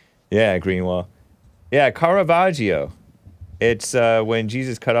 Yeah, Greenwall. Yeah, Caravaggio. It's when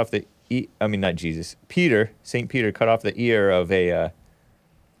Jesus cut off not Jesus. St. Peter cut off the ear of a...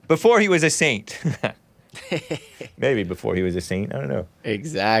 before he was a saint. Maybe before he was a saint. I don't know.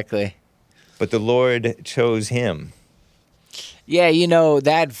 Exactly. But the Lord chose him. Yeah, you know,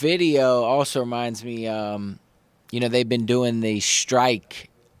 that video also reminds me, you know, they've been doing the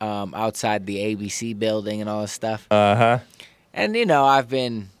strike outside the ABC building and all this stuff. Uh-huh. And, you know, I've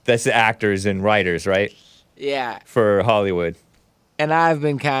been... That's the actors and writers, right? Yeah. For Hollywood. And I've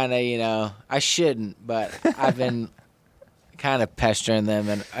been kind of, you know, I shouldn't, but I've been kind of pestering them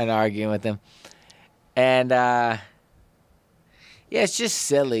and arguing with them. And, yeah, it's just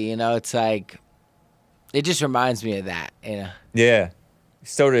silly, you know. It's like, it just reminds me of that, you know. Yeah.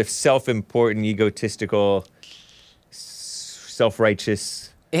 Sort of self-important, egotistical,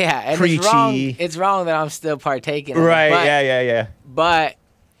 self-righteous, yeah, and preachy. It's wrong that I'm still partaking in right, it. But, yeah. But,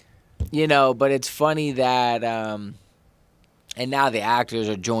 you know, but it's funny that, and now the actors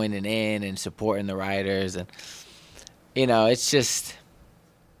are joining in and supporting the writers. And, you know, it's just.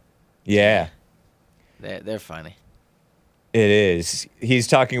 Yeah. They're funny. It is. He's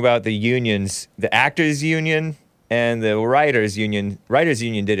talking about the unions, the actors union and the writers union. Writers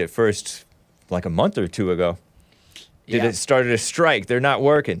union did it first like a month or two ago. It started a strike. They're not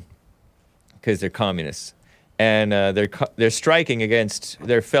working because they're communists. And they're striking against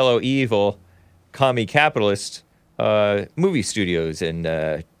their fellow evil commie capitalist movie studios and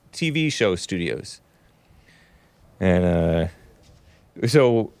TV show studios. And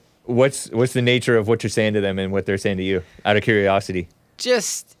so what's the nature of what you're saying to them and what they're saying to you, out of curiosity?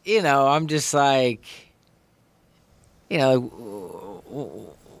 Just, you know, I'm just like, you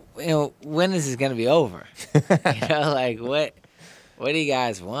know, when is this going to be over? You know, like, what do you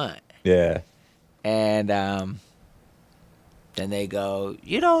guys want? Yeah. And then they go,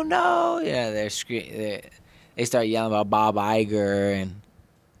 you don't know. Yeah, they start yelling about Bob Iger. And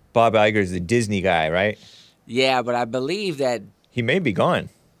Bob Iger's the Disney guy, right? Yeah, but I believe that... He may be gone.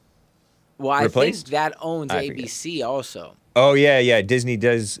 Well, I Replaced? think that owns ABC also. Oh, yeah. Disney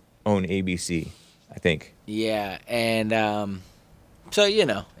does own ABC, I think. Yeah, and so, you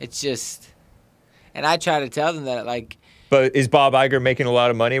know, it's just... And I try to tell them that, like... But is Bob Iger making a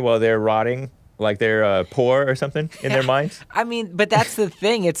lot of money while they're rotting? Like they're poor or something in their minds? I mean, but that's the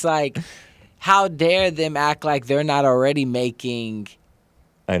thing. It's like, how dare them act like they're not already making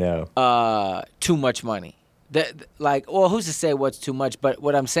I know. Too much money. Who's to say what's too much? But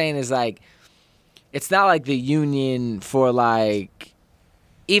what I'm saying is, like, it's not like the union for, like,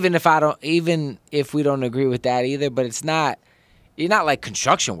 even if we don't agree with that either, but it's not, you're not like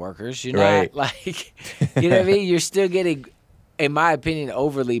construction workers. You're not like, you know what I mean? You're still getting, in my opinion,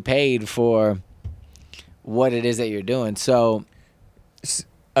 overly paid for what it is that you're doing. So,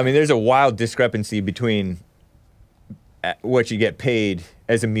 I mean, there's a wild discrepancy between what you get paid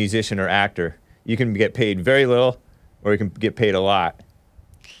as a musician or actor. You can get paid very little, or you can get paid a lot.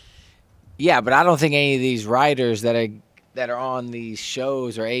 Yeah, but I don't think any of these writers that are on these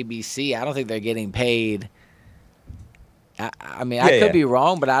shows or ABC, I don't think they're getting paid. I mean, I could be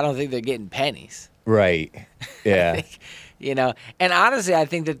wrong, but I don't think they're getting pennies. Right. Yeah. You know, and honestly, I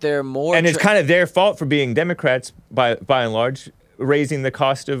think that they're more. And it's kind of their fault for being Democrats, by and large, raising the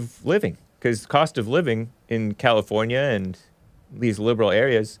cost of living. Because cost of living in California and these liberal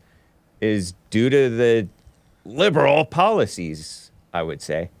areas is due to the liberal policies, I would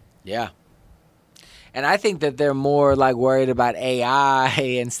say. Yeah. And I think that they're more like worried about AI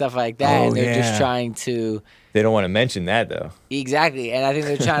and stuff like that, and they're just trying to. They don't want to mention that though. Exactly, and I think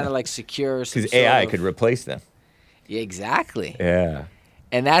they're trying to like secure. Because AI could replace them. Yeah, exactly. Yeah.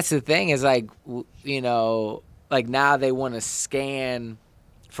 And that's the thing is, like, you know, like now they want to scan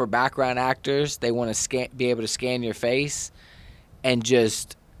for background actors. They want to be able to scan your face, and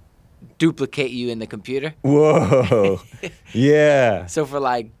just duplicate you in the computer. Whoa. Yeah. So for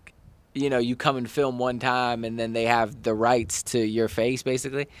like, you know, you come and film one time, and then they have the rights to your face,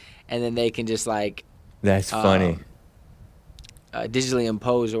 basically, and then they can just like. That's funny. Digitally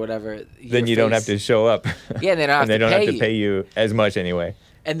impose or whatever. Then you don't have to show up. Yeah, they don't have and they don't have to pay you as much anyway.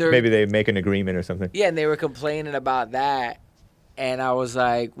 And maybe they make an agreement or something. Yeah, and they were complaining about that, and I was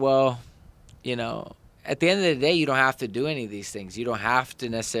like, well, you know, at the end of the day, you don't have to do any of these things. You don't have to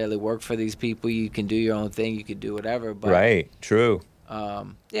necessarily work for these people. You can do your own thing. You can do whatever. But, right. True.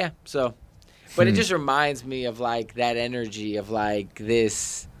 Yeah. So, but it just reminds me of like that energy of like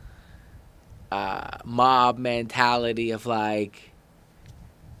this mob mentality of like,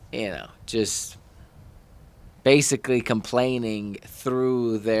 you know, just basically complaining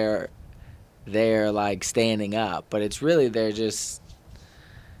through their like standing up, but it's really they're just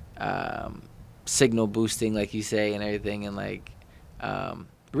signal boosting, like you say, and everything, and like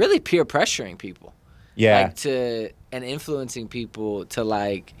really peer pressuring people. Yeah. Like and influencing people to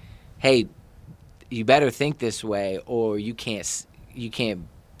like, hey, you better think this way, or you can't,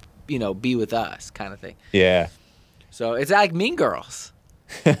 you know, be with us, kind of thing. Yeah. So it's like Mean Girls.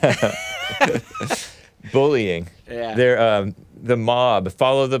 Bullying. Yeah. They're the mob,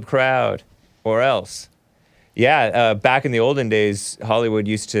 follow the crowd, or else. Yeah. Back in the olden days, Hollywood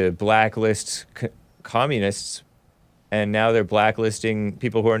used to blacklist communists, and now they're blacklisting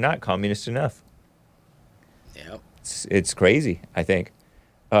people who are not communist enough. Yep. It's crazy, I think.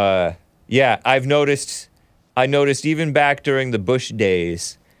 Yeah, I noticed even back during the Bush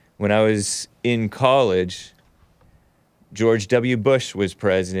days, when I was in college, George W. Bush was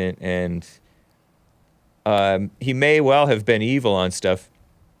president, and he may well have been evil on stuff,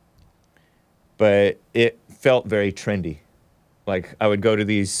 but it felt very trendy. Like, I would go to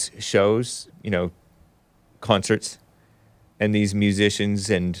these shows, you know, concerts, and these musicians,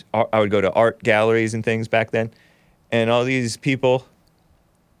 and I would go to art galleries and things back then, and all these people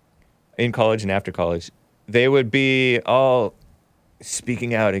in college and after college, they would be all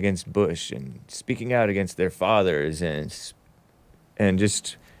speaking out against Bush and speaking out against their fathers, and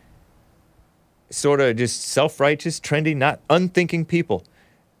just sort of just self-righteous, trendy, not unthinking people.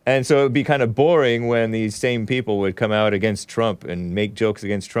 And so it would be kind of boring when these same people would come out against Trump and make jokes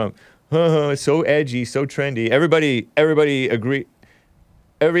against Trump. So edgy, so trendy. Everybody agree.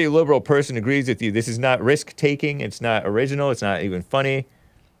 Every liberal person agrees with you. This is not risk-taking. It's not original. It's not even funny.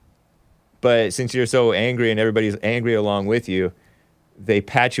 But since you're so angry and everybody's angry along with you, they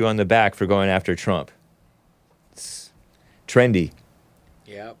pat you on the back for going after Trump. It's trendy.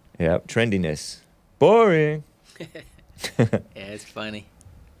 Yep. Yep, trendiness. Boring. Yeah, it's funny.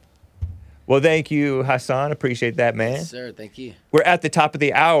 Well, thank you, Hassan. Appreciate that, man. Yes, sir. Thank you. We're at the top of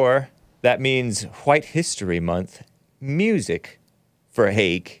the hour. That means White History Month. Music for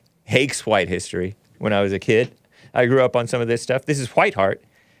Hake. Hake's White History. When I was a kid, I grew up on some of this stuff. This is Whiteheart.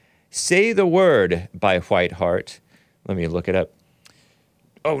 Say the Word by Whiteheart. Let me look it up.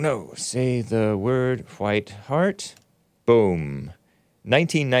 Oh, no. Say the Word, Whiteheart. Boom.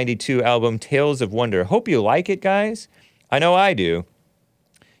 1992 album, Tales of Wonder. Hope you like it, guys. I know I do.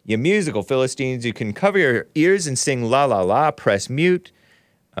 You musical Philistines, you can cover your ears and sing La La La, press mute.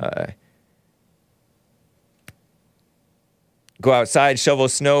 Go outside, shovel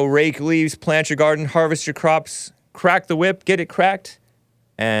snow, rake leaves, plant your garden, harvest your crops, crack the whip, get it cracked,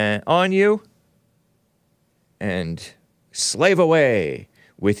 and on you, and slave away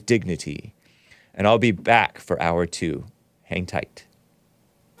with dignity. And I'll be back for hour 2. Hang tight.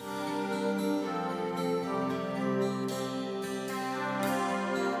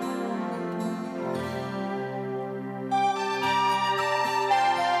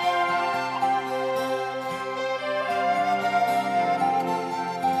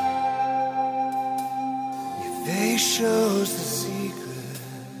 Shows the secret,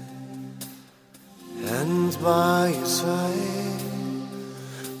 hands by your side.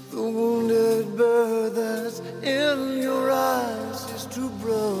 The wounded bird that's in your eyes is too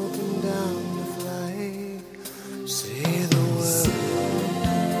broken down to fly. Say the word.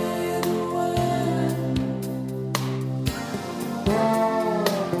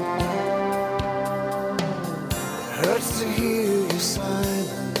 It hurts to hear you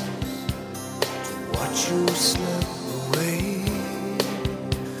silence, to watch you slip away.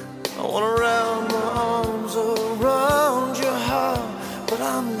 I wanna wrap my arms around your heart, but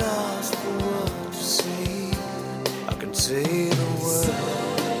I'm lost for what to say. I can say the word.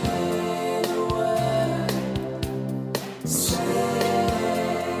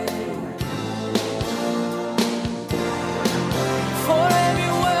 For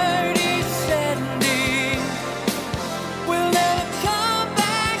every word he's sending will never come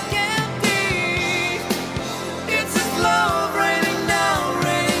back empty. It's his love raining down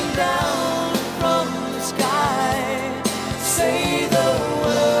from the sky. Say the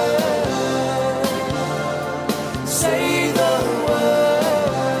word. Say the word.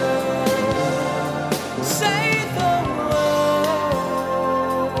 Say the word.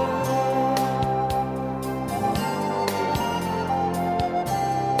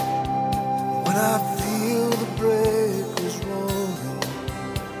 When I feel the breakers rolling,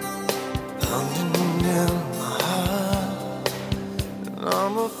 pounding in my heart, and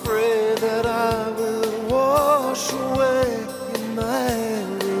I'm afraid that I will wash away in my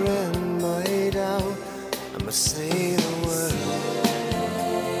anger and my doubt. I must say the word.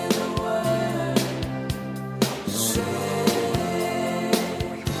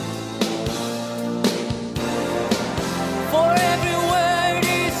 For every word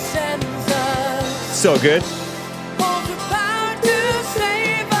he sends us, So good. holds the power to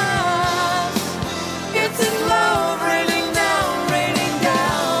save us. It's his love raining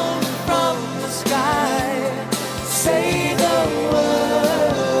down from the sky. Say the word.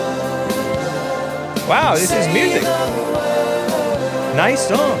 Wow, this is music. Nice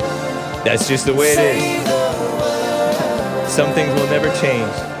song. That's just the way it is. Some things will never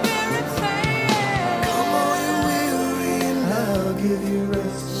change. Come on, you weary, and I'll give you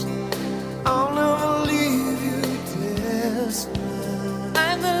rest. I'll never leave you desolate.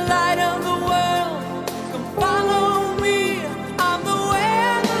 I'm the light of the world. Come follow me. I'm the way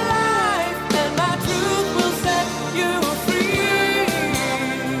and the life, and my truth will set you free.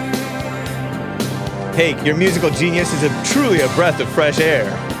 Hey, your musical genius is truly a breath of fresh air.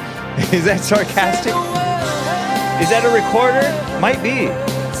 Is that sarcastic? Is that a recorder? Might be.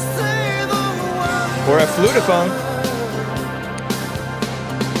 Or a flutophone.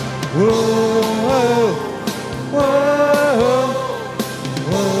 Whoa, whoa, whoa.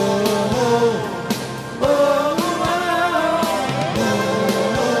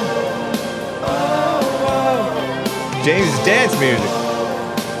 James' dance music.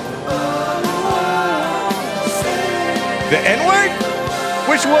 The N-word?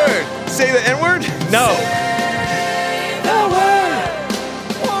 Which word? Say the N-word? No.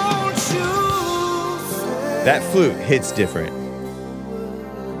 That flute hits different.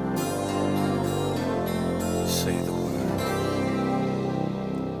 Say the word.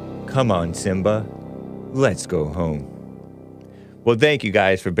 Come on, Simba. Let's go home. Well, thank you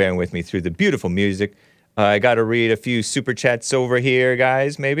guys for bearing with me through the beautiful music. I got to read a few super chats over here,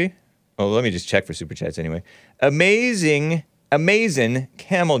 guys, maybe? Oh, let me just check for super chats anyway. Amazing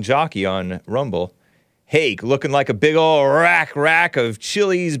camel jockey on Rumble. Hake looking like a big ol' rack of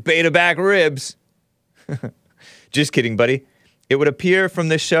Chili's beta back ribs. Just kidding, buddy. It would appear from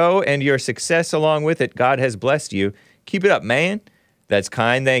the show and your success along with it, God has blessed you. Keep it up, man. That's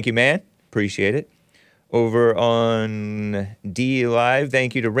kind. Thank you, man. Appreciate it. Over on D Live,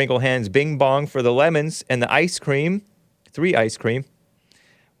 thank you to Wrinkle Hands Bing Bong for the lemons and the ice cream. 3 ice cream.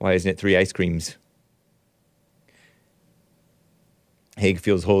 Why isn't it 3 ice creams? Haig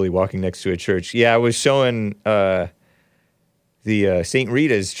feels holy walking next to a church. Yeah, I was showing the St.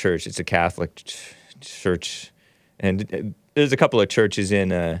 Rita's church. It's a Catholic church. And there's a couple of churches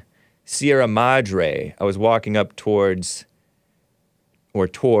in Sierra Madre. I was walking up towards or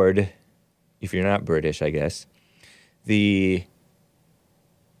toward, if you're not British, I guess, the,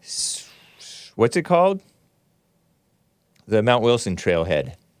 what's it called? The Mount Wilson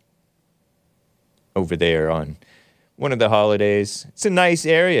Trailhead over there on one of the holidays. It's a nice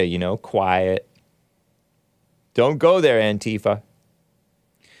area, you know, quiet. Don't go there, Antifa.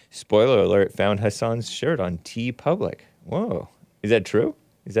 Spoiler alert, found Hassan's shirt on TeePublic. Whoa. Is that true?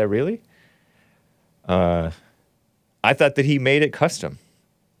 Is that really? I thought that he made it custom.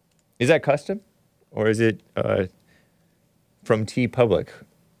 Is that custom? Or is it from TeePublic,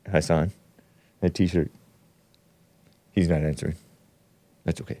 Hassan? That t-shirt. He's not answering.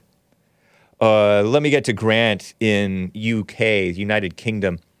 That's okay. Let me get to Grant in UK, United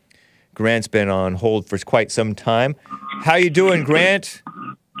Kingdom. Grant's been on hold for quite some time. How you doing, Grant?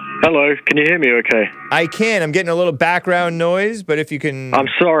 Hello, can you hear me okay? I can. I'm getting a little background noise, but if you can... I'm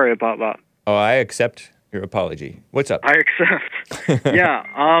sorry about that. Oh, I accept your apology. What's up? I accept. Actually,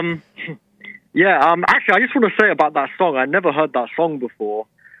 I just want to say about that song. I never heard that song before,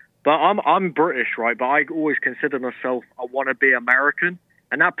 but I'm British, right? But I always consider myself a wannabe American,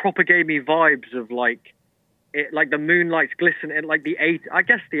 and that proper gave me vibes of like the moonlight's glistening, and like I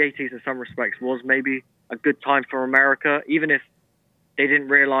guess the 80s in some respects was maybe a good time for America, even if they didn't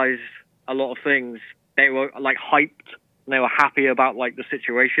realize a lot of things. They were like hyped and they were happy about like the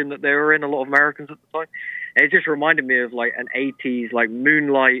situation that they were in, a lot of Americans at the time. And it just reminded me of like an 80s like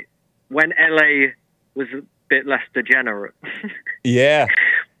moonlight when LA was a bit less degenerate. Yeah,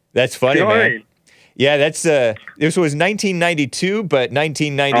 that's funny, you know man. What I mean? Yeah, that's this was 1992, but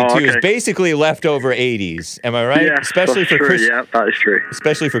 1992 is basically leftover 80s. Am I right? Yeah, especially for true. Yeah, that is true.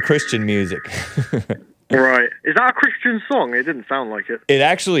 Especially for Christian music. Right. Is that a Christian song? It didn't sound like it. It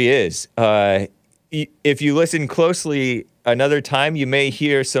actually is. If you listen closely another time, you may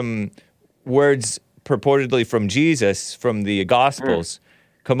hear some words purportedly from Jesus from the Gospels.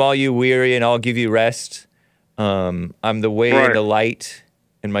 Come all you weary and I'll give you rest. I'm the way and the light,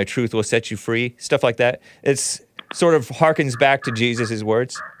 and my truth will set you free. Stuff like that. It's sort of harkens back to Jesus'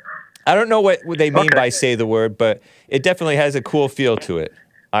 words. I don't know what they mean by say the word, but it definitely has a cool feel to it.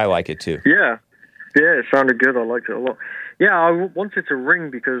 I like it too. Yeah. Yeah, it sounded good. I liked it a lot. Yeah, I wanted to ring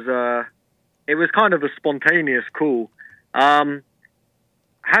because it was kind of a spontaneous call.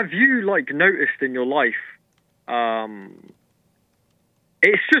 Have you, like, noticed in your life,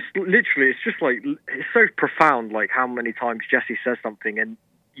 it's just, literally, it's just, like, it's so profound, like, how many times Jesse says something, and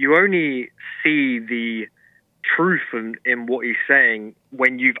you only see the truth in what he's saying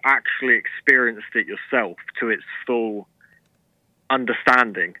when you've actually experienced it yourself to its full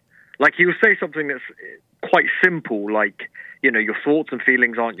understanding. Like, he'll say something that's quite simple, like, you know, your thoughts and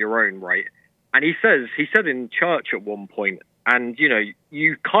feelings aren't your own, right? And he said in church at one point, and, you know,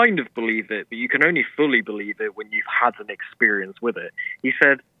 you kind of believe it, but you can only fully believe it when you've had an experience with it. He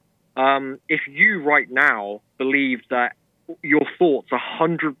said, if you right now believed that your thoughts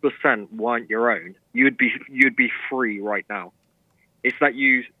 100% weren't your own, you'd be free right now. It's that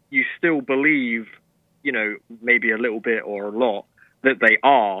you still believe, you know, maybe a little bit or a lot, that they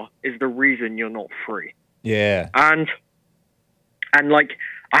are, is the reason you're not free. Yeah. And like,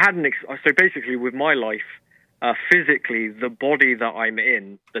 I had so basically with my life, physically, the body that I'm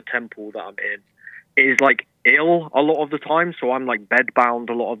in, the temple that I'm in, is like ill a lot of the time. So I'm like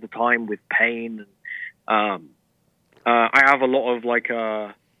bedbound a lot of the time with pain. And I have a lot of like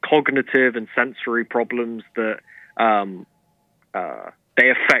cognitive and sensory problems that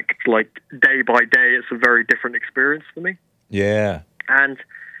they affect like day by day. It's a very different experience for me. Yeah. And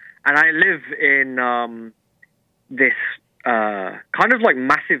I live in this kind of like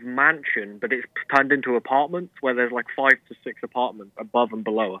massive mansion, but it's turned into apartments where there's like 5 to 6 apartments above and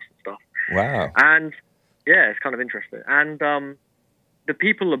below us and stuff. Wow. And yeah, it's kind of interesting. And the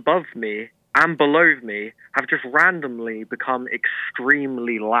people above me and below me have just randomly become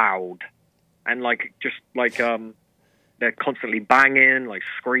extremely loud, and like just like they're constantly banging, like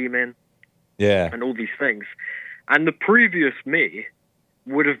screaming, and all these things. And the previous me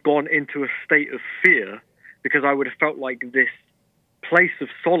would have gone into a state of fear because I would have felt like this place of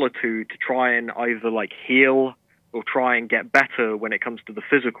solitude to try and either like heal or try and get better when it comes to the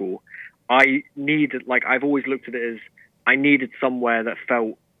physical. I needed, like, I've always looked at it as I needed somewhere that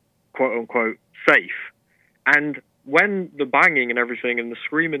felt quote unquote safe. And when the banging and everything and the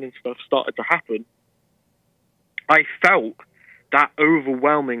screaming and stuff started to happen, I felt that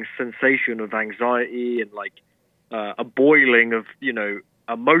overwhelming sensation of anxiety and like a boiling of, you know,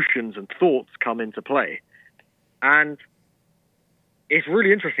 emotions and thoughts come into play. And it's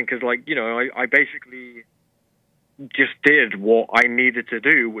really interesting because, like, you know, I basically just did what I needed to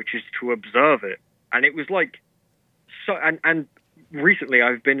do, which is to observe it. And it was like, so, and recently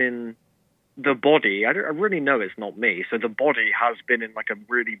I've been in the body. I really know it's not me. So the body has been in like a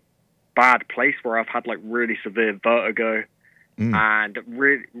really bad place where I've had like really severe vertigo and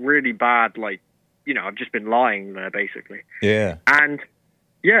really bad, like, you know, I've just been lying there basically. Yeah. And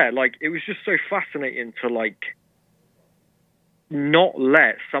yeah, like it was just so fascinating to like not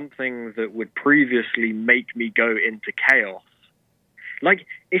let something that would previously make me go into chaos. Like,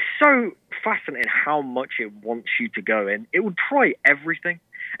 it's so fascinating how much it wants you to go in. It will try everything.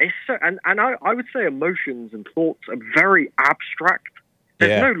 It's so, and I would say emotions and thoughts are very abstract.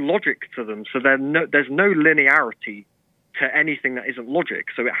 There's no logic to them, so there's no linearity to anything that isn't logic.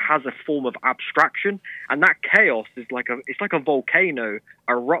 So it has a form of abstraction, and that chaos is like a volcano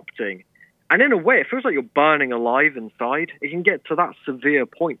erupting. And in a way, it feels like you're burning alive inside. It can get to that severe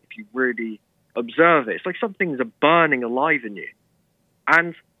point if you really observe it. It's like something's burning alive in you.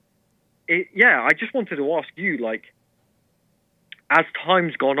 And I just wanted to ask you, like, as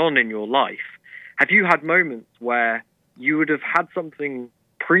time's gone on in your life, have you had moments where you would have had something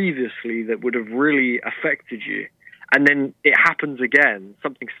previously that would have really affected you, and then it happens again,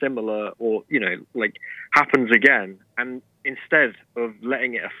 something similar, or, you know, like happens again, and instead of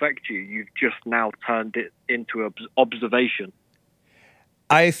letting it affect you, you've just now turned it into observation?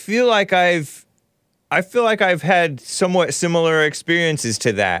 I feel like I've had somewhat similar experiences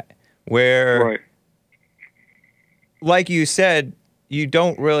to that, where, like you said, you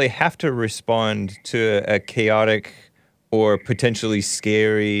don't really have to respond to a chaotic or potentially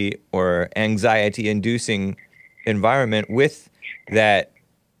scary or anxiety-inducing environment with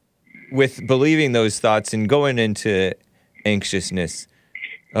believing those thoughts and going into anxiousness.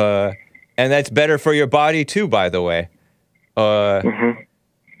 And that's better for your body too, by the way.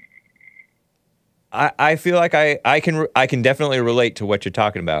 I feel like I can definitely relate to what you're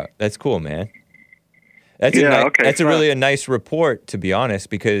talking about. That's cool, man. That's a really nice report, to be honest,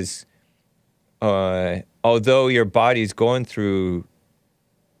 because although your body's going through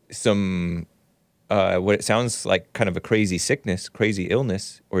some what it sounds like kind of a crazy sickness, crazy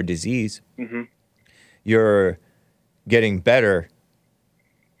illness or disease, you're getting better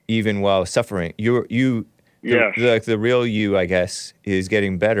even while suffering. The real you, I guess, is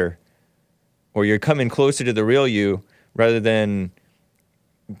getting better, or you're coming closer to the real you rather than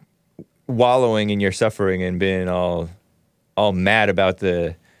wallowing in your suffering and being all mad about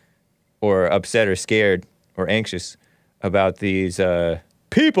or upset or scared or anxious about these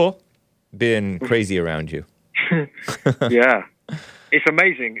people being crazy around you. Yeah, it's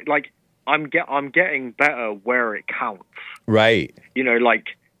amazing. Like I'm getting better where it counts. Right. You know, like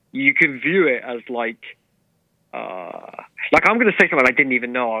you can view it as like I'm going to say something I didn't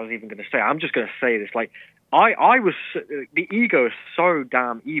even know I was even going to say. I'm just going to say this. Like I was, the ego is so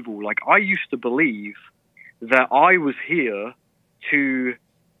damn evil. Like I used to believe that I was here to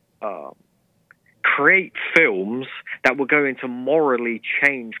create films that were going to morally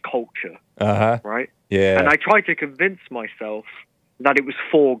change culture. Right? Yeah. And I tried to convince myself that it was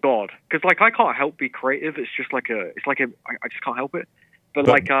for God, because like I can't help be creative. It's just like I just can't help it.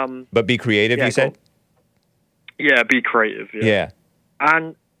 But be creative. You said. Yeah, be creative. Yeah.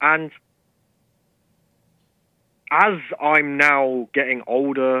 And as I'm now getting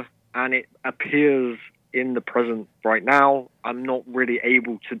older, and it appears in the present right now, I'm not really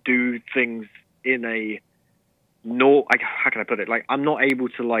able to do things in a how can I put it? Like I'm not able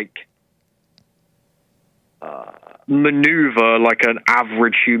to maneuver like an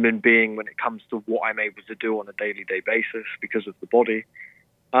average human being when it comes to what I'm able to do on a daily basis because of the body.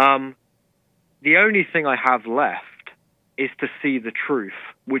 The only thing I have left is to see the truth,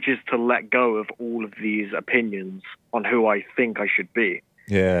 which is to let go of all of these opinions on who I think I should be.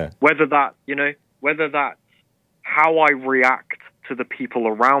 Yeah. Whether that's how I react to the people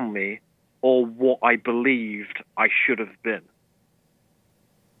around me or what I believed I should have been.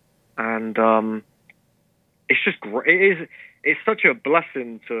 And it's just great. It's such a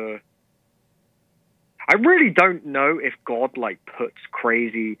blessing to. I really don't know if God puts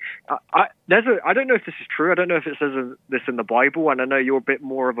crazy. I don't know if this is true. I don't know if it says this in the Bible, and I know you're a bit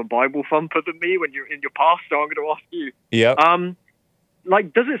more of a Bible thumper than me when you're in your past. So I'm going to ask you. Yeah.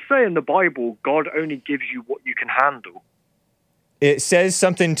 Does it say in the Bible God only gives you what you can handle? It says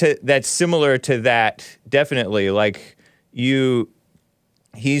something that's similar to that. Definitely,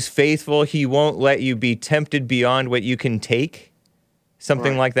 He's faithful. He won't let you be tempted beyond what you can take.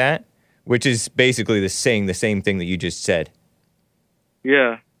 Something like that. Which is basically saying the same thing that you just said.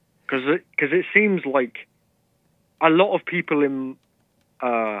 Yeah, because it seems like a lot of people who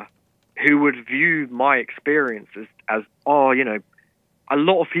would view my experiences as a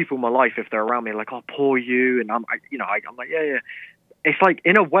lot of people in my life, if they're around me, are like, oh, poor you, and I'm like, yeah. it's like,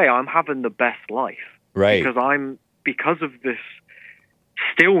 in a way, I'm having the best life. Right. Because of this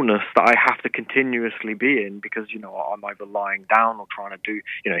stillness that I have to continuously be in, because, you know, I'm either lying down or trying to do,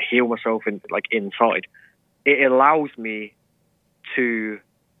 you know, heal myself inside. It allows me to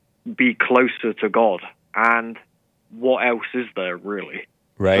be closer to God. And what else is there, really?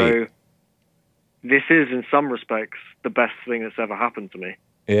 Right. So this is, in some respects, the best thing that's ever happened to me.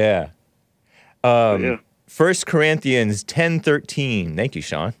 Yeah. Yeah. 1 Corinthians 10:13. Thank you,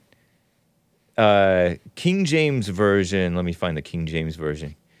 Sean. King James Version. Let me find the King James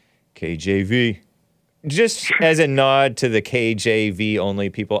Version. KJV. Just as a nod to the KJV only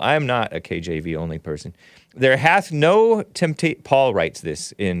people, I am not a KJV only person. There hath no temptation, Paul writes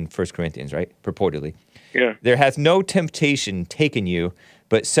this in 1 Corinthians, right? Purportedly. Yeah. There hath no temptation taken you,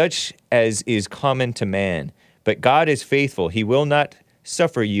 but such as is common to man. But God is faithful. He will not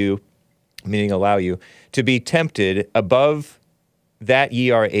suffer you, meaning allow you, to be tempted above that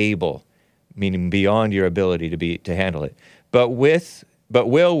ye are able, meaning beyond your ability to handle it. But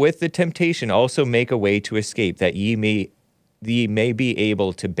will with the temptation also make a way to escape, that ye may be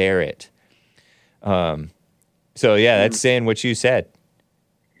able to bear it. So yeah, that's saying what you said.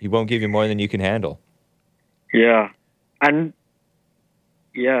 He won't give you more than you can handle. Yeah. And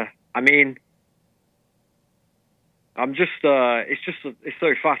yeah, I mean, I'm just, it's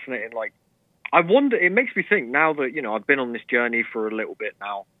so fascinating. Like, I wonder, it makes me think now that, you know, I've been on this journey for a little bit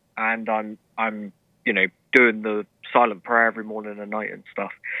now, and I'm, you know, doing the silent prayer every morning and night and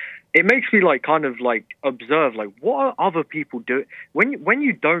stuff. It makes me like kind of like observe, like, what are other people doing when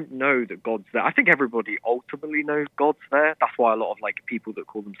you don't know that God's there? I think everybody ultimately knows God's there. That's why a lot of like people that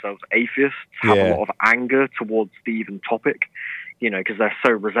call themselves atheists have a lot of anger towards the even topic, you know, because they're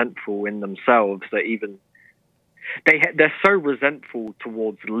so resentful in themselves that even they're so resentful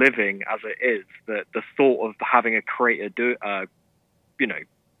towards living as it is that the thought of having a creator you know,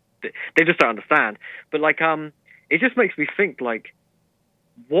 they just don't understand. But like, it just makes me think, like,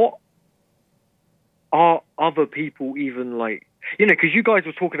 what are other people even like, you know, because you guys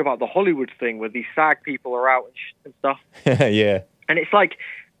were talking about the Hollywood thing where these SAG people are out and stuff. Yeah. And it's like,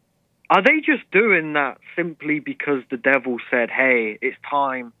 are they just doing that simply because the devil said, hey, it's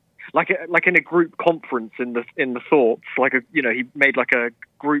time, like in a group conference in the thoughts, like you know, he made like a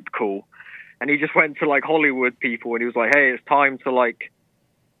group call and he just went to like Hollywood people and he was like, hey, it's time to, like,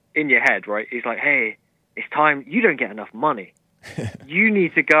 in your head, right? He's like, hey, it's time, you don't get enough money. You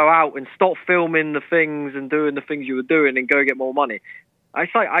need to go out and stop filming the things and doing the things you were doing and go get more money.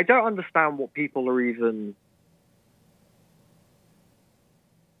 It's like, I don't understand what people are even...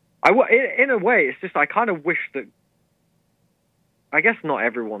 in a way, it's just, I kind of wish that... I guess not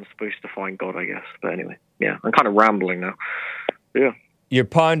everyone's supposed to find God, I guess. But anyway, yeah, I'm kind of rambling now. Yeah. You're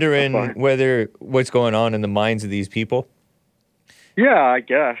pondering what's going on in the minds of these people? Yeah, I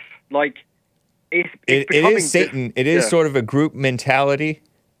guess. Like, it is Satan. It is sort of a group mentality,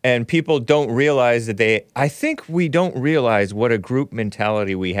 and people don't realize that I think we don't realize what a group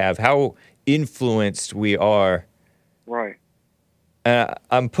mentality we have, how influenced we are. Right.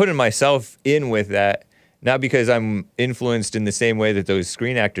 I'm putting myself in with that, not because I'm influenced in the same way that those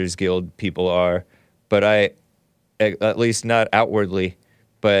Screen Actors Guild people are, but at least not outwardly,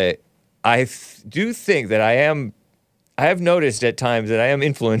 but I do think that I have noticed at times that I am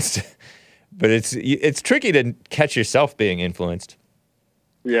influenced. But it's tricky to catch yourself being influenced.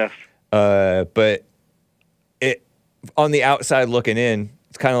 Yes. But on the outside looking in,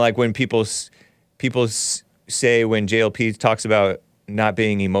 it's kind of like when people say when JLP talks about not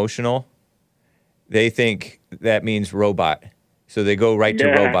being emotional, they think that means robot. So they go right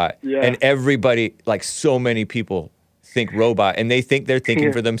to robot. Yeah. And everybody, like so many people, think robot. And they think they're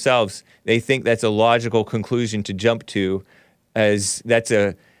thinking for themselves. They think that's a logical conclusion to jump to,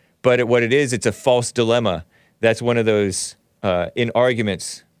 but what it is, it's a false dilemma. That's one of those, in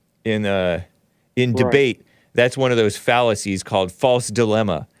arguments, in debate, that's one of those fallacies called false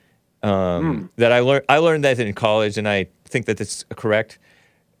dilemma. That I learned that in college, and I think that that's correct.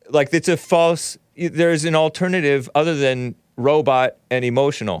 Like, it's a false, there's an alternative other than robot and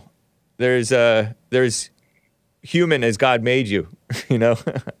emotional. There's human as God made you, you know?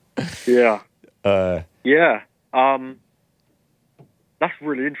 Yeah. Yeah. That's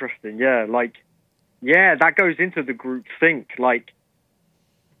really interesting. Yeah, like, yeah, that goes into the group think. Like,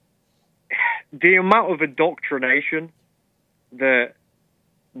 the amount of indoctrination that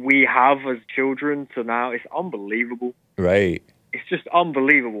we have as children to now is unbelievable. Right. It's just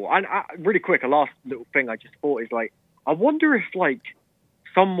unbelievable. And really quick, a last little thing I just thought is, like, I wonder if, like,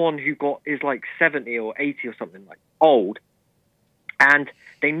 someone who is like 70 or 80 or something, like old, and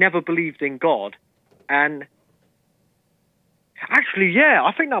they never believed in God, and Actually, yeah,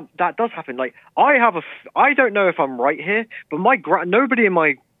 I think that does happen. Like, I don't know if I'm right here, but nobody in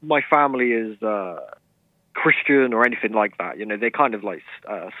my family is Christian or anything like that. You know, they kind of like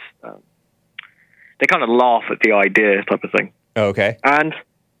they kind of laugh at the idea type of thing. Okay. And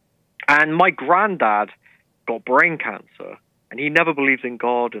my granddad got brain cancer, and he never believed in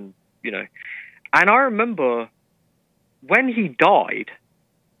God, and you know, and I remember when he died,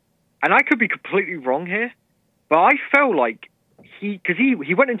 and I could be completely wrong here, but I felt like because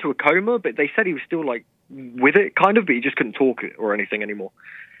he went into a coma, but they said he was still like with it, kind of, but he just couldn't talk it or anything anymore.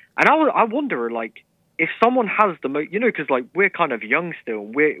 And I wonder, like, if someone has you know, because like we're kind of young still,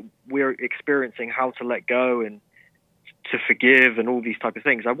 we're experiencing how to let go and to forgive and all these type of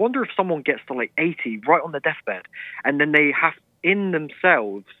things. I wonder if someone gets to like 80 right on their deathbed, and then they have in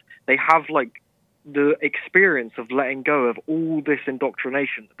themselves, they have like the experience of letting go of all this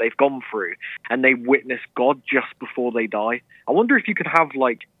indoctrination that they've gone through, and they witness God just before they die. I wonder if you could have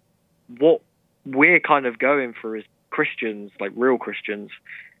like what we're kind of going through as Christians, like real Christians,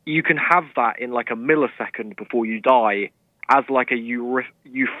 you can have that in like a millisecond before you die as like a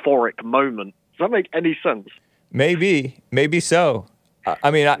euphoric moment. Does that make any sense? Maybe so. I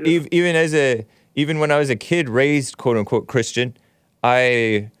mean, even when I was a kid raised quote unquote Christian,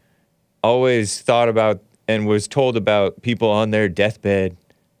 I always thought about and was told about people on their deathbed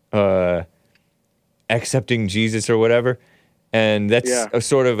accepting Jesus or whatever, and that's a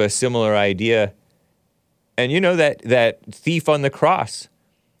sort of a similar idea. And you know that thief on the cross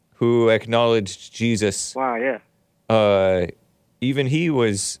who acknowledged Jesus. Wow, yeah. Even he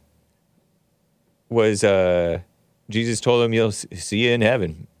was Jesus told him, "You'll see you in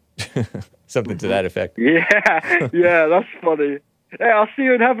heaven," something to that effect. Yeah, that's funny. Hey, I'll see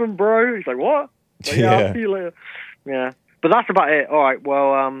you in heaven, bro. He's like, what? Like, yeah, I'll see you later. Yeah, but that's about it. All right,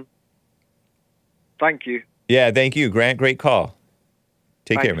 well, thank you. Yeah, thank you, Grant. Great call.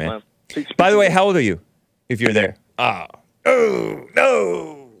 Take care, man. By the way, how old are you? If you're there. Oh,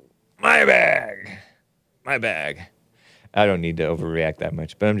 no, my bag. I don't need to overreact that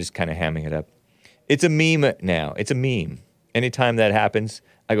much, but I'm just kind of hamming it up. It's a meme now. It's a meme. Anytime that happens,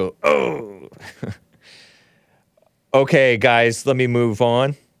 I go, oh. Okay, guys, let me move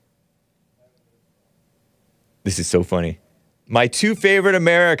on. This is so funny. My two favorite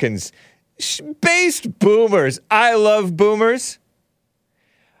Americans, based boomers. I love boomers.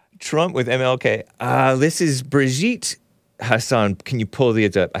 Trump with MLK. This is Brigitte Hassan. Can you pull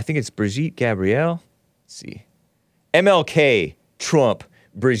these up? I think it's Brigitte Gabrielle. Let's see. MLK, Trump,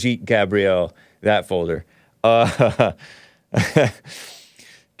 Brigitte Gabrielle. That folder.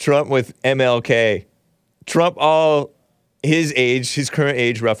 Trump with MLK. Trump, all his age, his current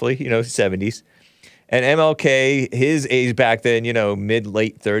age, roughly, 70s. And MLK, his age back then,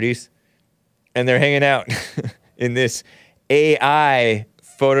 mid-late 30s. And they're hanging out in this AI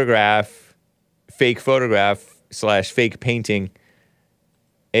photograph, fake photograph / fake painting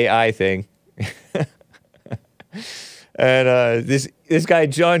AI thing. And this guy,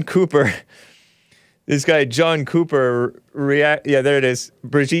 John Cooper, yeah, there it is.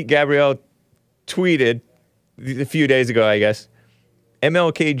 Brigitte Gabrielle tweeted a few days ago, I guess,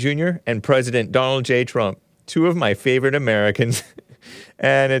 MLK Jr. and President Donald J. Trump, two of my favorite Americans.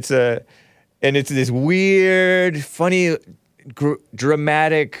 And it's this weird, funny,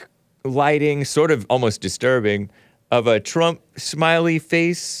 dramatic lighting, sort of almost disturbing, of a Trump smiley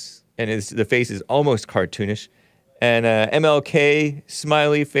face, and the face is almost cartoonish, and MLK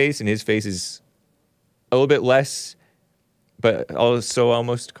smiley face, and his face is a little bit less, but also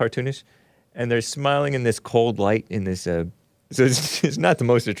almost cartoonish. And they're smiling in this cold light in this, so it's not the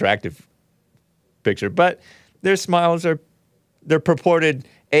most attractive picture, but their smiles their purported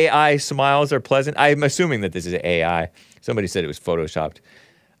AI smiles are pleasant. I'm assuming that this is AI. Somebody said it was photoshopped.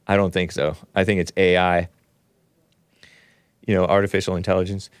 I don't think so. I think it's AI, artificial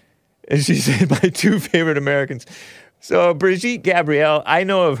intelligence. And she said, my two favorite Americans. So Brigitte Gabrielle, I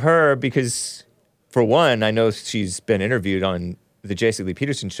know of her because, for one, I know she's been interviewed on the Jesse Lee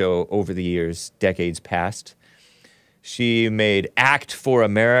Peterson show over the years, decades past. She made Act for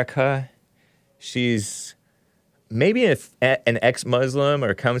America. She's maybe an ex-Muslim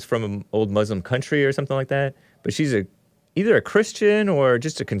or comes from an old Muslim country or something like that. But she's either a Christian or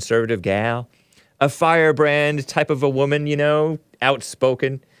just a conservative gal. A firebrand type of a woman,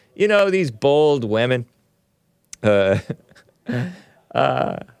 outspoken. These bold women. There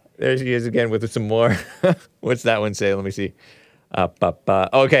she is again with some more. What's that one say? Let me see.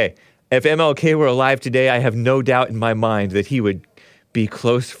 Okay. If MLK were alive today, I have no doubt in my mind that he would be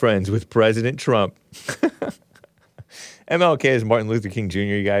close friends with President Trump. MLK is Martin Luther King Jr.,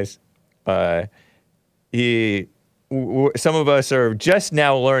 you guys. some of us are just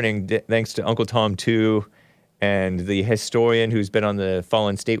now learning, thanks to Uncle Tom 2 and the historian who's been on the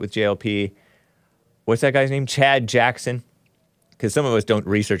Fallen State with JLP. What's that guy's name? Chad Jackson. Because some of us don't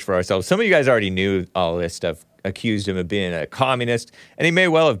research for ourselves. Some of you guys already knew all this stuff, accused him of being a communist, and he may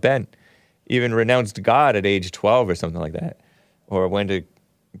well have been. Even renounced God at age 12 or something like that. Or went to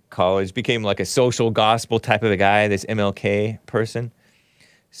college, became like a social gospel type of a guy, this MLK person.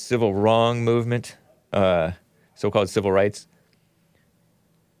 Civil wrong movement, so-called civil rights.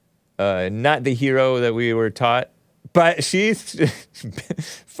 Not the hero that we were taught, but she's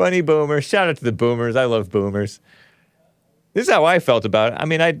funny boomer. Shout out to the boomers. I love boomers. This is how I felt about it. I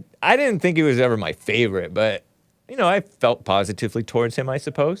mean, I didn't think he was ever my favorite, but, you know, I felt positively towards him, I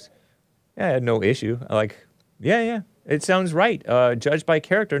suppose. Yeah, I had no issue. Yeah, it sounds right. Judged by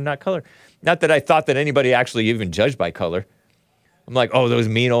character, not color. Not that I thought that anybody actually even judged by color. I'm like, oh, those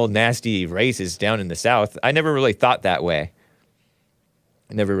mean old nasty racists down in the South. I never really thought that way.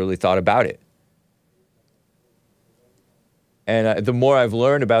 I never really thought about it. And the more I've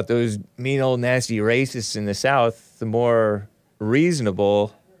learned about those mean old nasty racists in the South, the more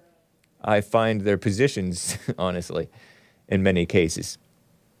reasonable I find their positions, honestly, in many cases.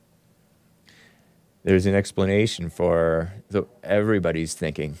 There's an explanation for everybody's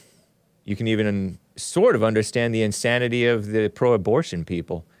thinking. You can even sort of understand the insanity of the pro-abortion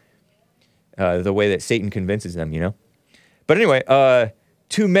people, the way that Satan convinces them, you know? But anyway,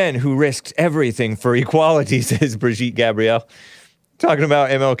 two men who risked everything for equality, says Brigitte Gabrielle. Talking about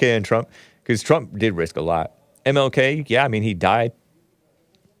MLK and Trump, because Trump did risk a lot. MLK, yeah, I mean, he died.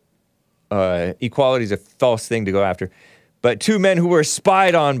 Equality is a false thing to go after. But two men who were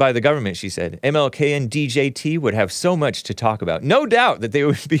spied on by the government, she said. MLK and DJT would have so much to talk about. No doubt that they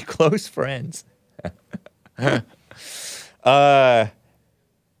would be close friends.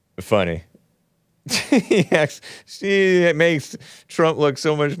 Funny. She makes Trump look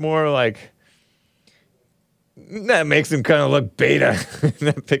so much more like... That makes him kind of look beta in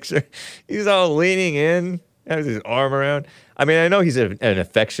that picture. He's all leaning in, has his arm around. I mean, I know he's an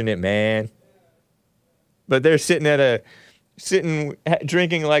affectionate man, but they're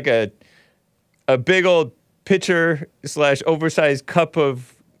drinking like a big old pitcher / oversized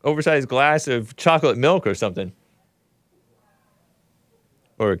glass of chocolate milk or something,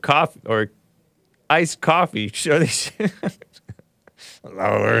 or coffee or iced coffee. Sure, they should.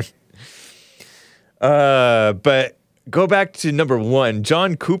 Lord. But go back to number one,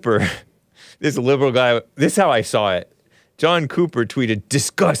 John Cooper, this liberal guy, this is how I saw it. John Cooper tweeted,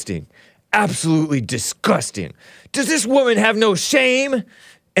 disgusting, absolutely disgusting. Does this woman have no shame?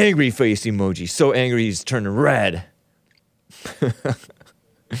 Angry face emoji, so angry he's turning red.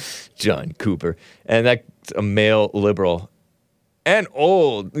 John Cooper. And that's a male liberal. And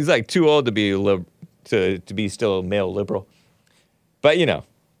old. He's like too old to be to be still a male liberal. But, you know,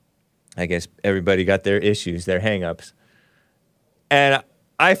 I guess everybody got their issues, their hang-ups. And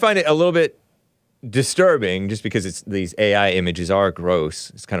I find it a little bit disturbing just because these AI images are gross.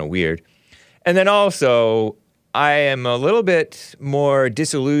 It's kind of weird. And then also, I am a little bit more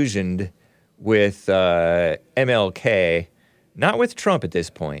disillusioned with MLK, not with Trump at this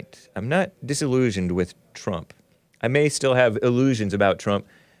point. I'm not disillusioned with Trump. I may still have illusions about Trump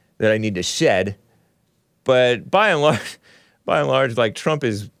that I need to shed, but by and large, like Trump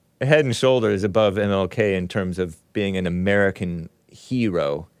is head and shoulders above MLK in terms of being an American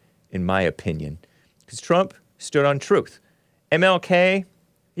hero, in my opinion. Because Trump stood on truth. MLK,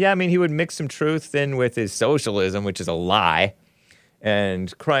 yeah, I mean, he would mix some truth in with his socialism, which is a lie,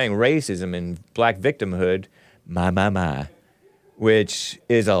 and crying racism and black victimhood, my, which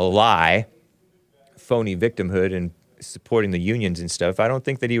is a lie, phony victimhood and supporting the unions and stuff. I don't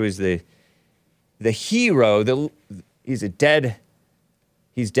think that he was the hero. He's dead,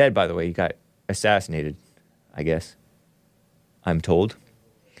 by the way. He got assassinated, I guess. I'm told.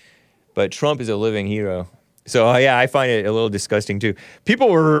 But Trump is a living hero. So, yeah, I find it a little disgusting, too. People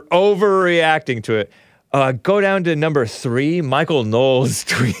were overreacting to it. Go down to number 3. Michael Knowles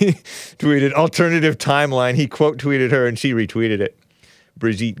tweeted alternative timeline. He quote tweeted her and she retweeted it.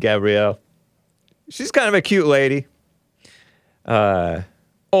 Brigitte Gabrielle. She's kind of a cute lady.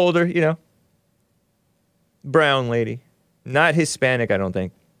 Older, you know. Brown lady. Not Hispanic, I don't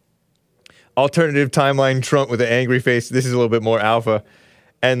think. Alternative timeline Trump with an angry face. This is a little bit more alpha.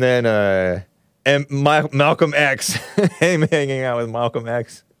 And then Malcolm X. Him hanging out with Malcolm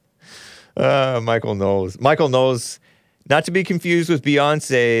X. Michael Knowles. Michael Knowles, not to be confused with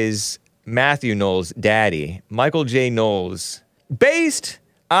Beyonce's Matthew Knowles' daddy. Michael J. Knowles. Based,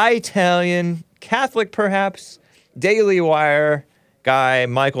 Italian, Catholic perhaps, Daily Wire guy,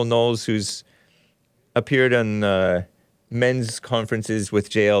 Michael Knowles, who's appeared on men's conferences with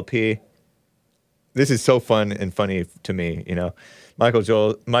JLP. This is so fun and funny to me, you know.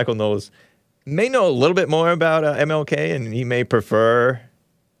 Michael Knowles may know a little bit more about MLK, and he may prefer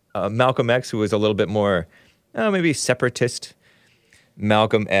Malcolm X, who was a little bit more, maybe separatist.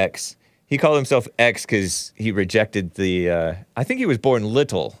 Malcolm X. He called himself X because he rejected the, I think he was born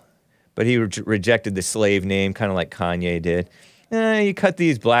Little, but he rejected the slave name, kind of like Kanye did. You cut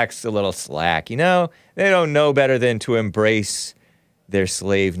these blacks a little slack, you know? They don't know better than to embrace their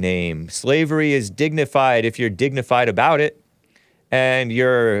slave name. Slavery is dignified if you're dignified about it. And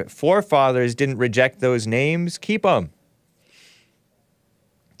your forefathers didn't reject those names. Keep them.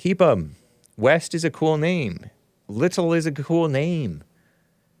 Keep them. West is a cool name. Little is a cool name.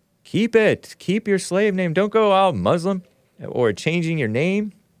 Keep it. Keep your slave name. Don't go all Muslim or changing your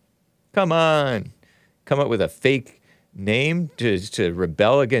name. Come on. Come up with a fake name to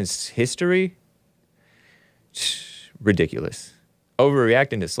rebel against history. Ridiculous.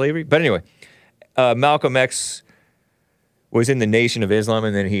 Overreacting to slavery. But anyway, Malcolm X was in the Nation of Islam,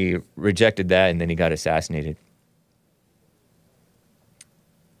 and then he rejected that, and then he got assassinated.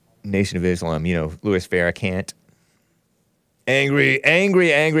 Nation of Islam, you know, Louis Farrakhan.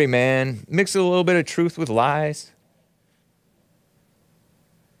 Angry man. Mix a little bit of truth with lies.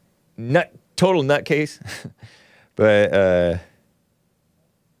 Total nutcase. But,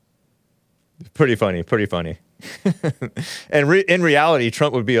 pretty funny. And in reality,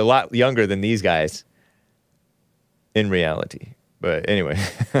 Trump would be a lot younger than these guys. In reality. But anyway,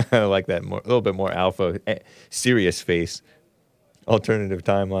 I like that more, a little bit more alpha, serious face. Alternative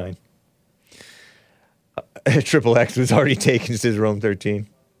timeline. Triple X was already taken, says Rome 13.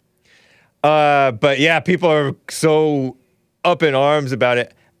 But yeah, people are so up in arms about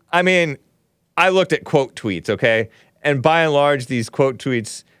it. I mean, I looked at quote tweets, okay? And by and large, these quote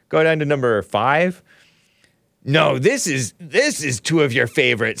tweets go down to number 5. No, this is two of your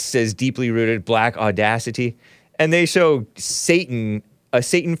favorites, says deeply rooted black audacity. And they show Satan, a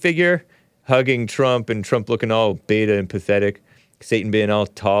Satan figure, hugging Trump, and Trump looking all beta and pathetic. Satan being all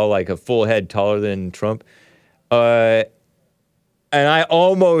tall, like a full head taller than Trump. And I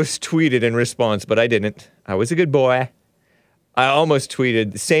almost tweeted in response, but I didn't. I was a good boy. I almost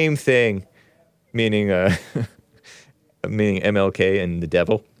tweeted the same thing, meaning meaning MLK and the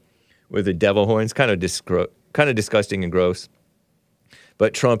devil, with the devil horns, kind of disgusting and gross.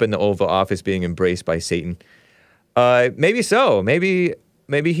 But Trump in the Oval Office being embraced by Satan. Maybe so. Maybe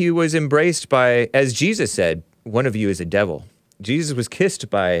he was embraced by, as Jesus said, one of you is a devil. Jesus was kissed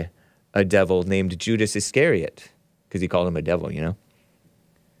by a devil named Judas Iscariot, because he called him a devil, you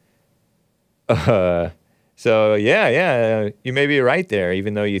know? So, yeah, you may be right there,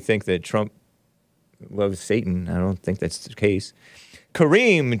 even though you think that Trump loves Satan. I don't think that's the case.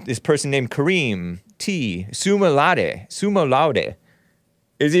 Kareem, this person named Kareem T. Summa laude.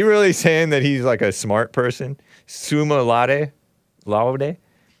 Is he really saying that he's like a smart person? Summa laude?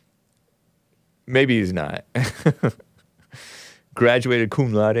 Maybe he's not. Graduated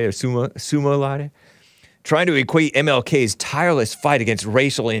cum laude or summa laude. Trying to equate MLK's tireless fight against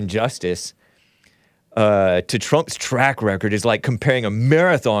racial injustice to Trump's track record is like comparing a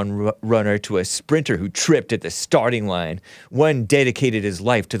marathon runner to a sprinter who tripped at the starting line. One dedicated his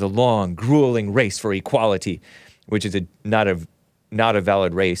life to the long, grueling race for equality, which is not a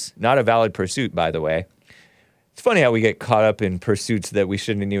valid race, not a valid pursuit, by the way. It's funny how we get caught up in pursuits that we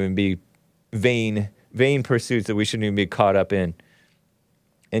shouldn't even be vain pursuits that we shouldn't even be caught up in,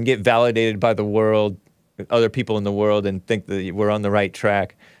 and get validated by the world, other people in the world, and think that we're on the right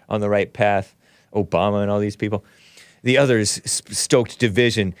track, on the right path. Obama and all these people. The others stoked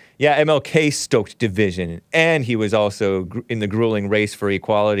division. Yeah, MLK stoked division. And he was also in the grueling race for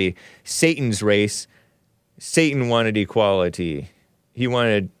equality. Satan's race. Satan wanted equality. He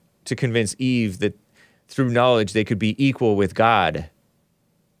wanted to convince Eve that through knowledge they could be equal with God.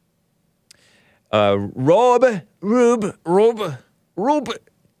 Rob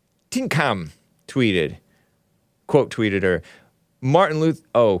Tinkham tweeted her. Martin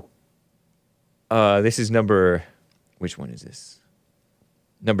Luther, this is which one is this?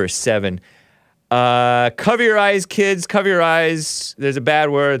 Number 7. Cover your eyes, kids, cover your eyes. There's a bad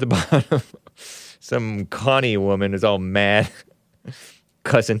word at the bottom. Some Connie woman is all mad,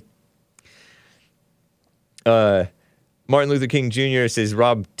 cussing. Martin Luther King Jr. says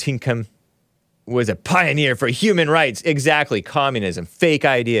Rob Tinkham was a pioneer for human rights. Exactly, communism, fake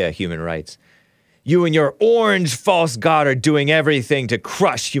idea, human rights. You and your orange false god are doing everything to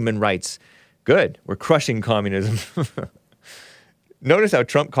crush human rights. Good, we're crushing communism. Notice how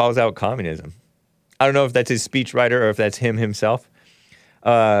Trump calls out communism. I don't know if that's his speechwriter or if that's him himself.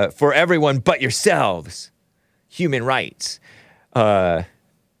 for everyone but yourselves. Human rights. It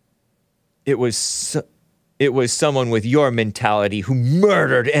was someone with your mentality who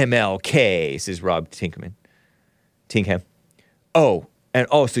murdered MLK, says Rob Tinkham. Oh, and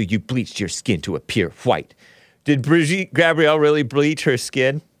also you bleached your skin to appear white. Did Brigitte Gabrielle really bleach her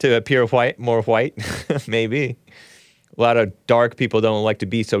skin to appear white, more white? Maybe. A lot of dark people don't like to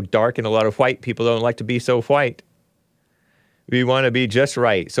be so dark, and a lot of white people don't like to be so white. We want to be just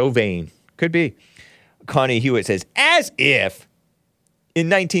right. So vain. Could be. Connie Hewitt says, as if in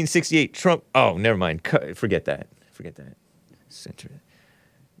 1968 Trump... Oh, never mind. Forget that. Center.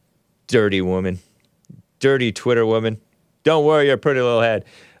 Dirty woman. Dirty Twitter woman. Don't worry your pretty little head.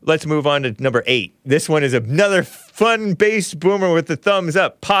 Let's move on to number 8. This one is another fun-based boomer with the thumbs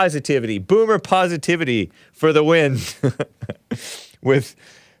up. Positivity. Boomer positivity for the win. With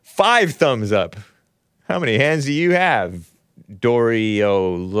 5 thumbs up. How many hands do you have?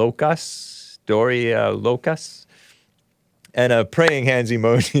 Dorio Locus? And a praying hands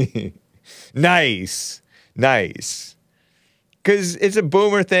emoji. Nice. Because it's a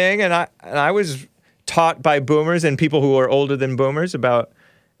boomer thing, and I was taught by boomers and people who are older than boomers about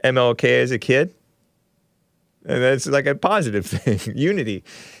MLK as a kid. And that's like a positive thing. Unity.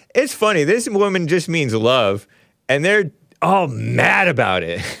 It's funny. This woman just means love, and they're all mad about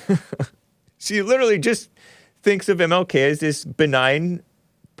it. She literally just thinks of MLK as this benign,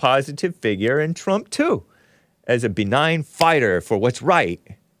 positive figure, and Trump, too, as a benign fighter for what's right.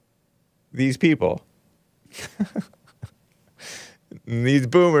 These people. These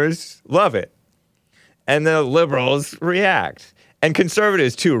boomers love it. And the liberals react. And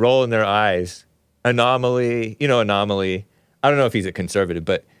conservatives, too, roll in their eyes. Anomaly. I don't know if he's a conservative,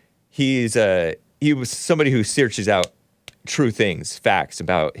 but he was somebody who searches out true things, facts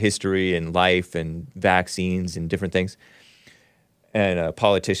about history and life and vaccines and different things. And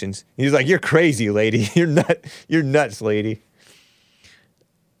politicians. He's like, you're crazy, lady. You're nuts, lady.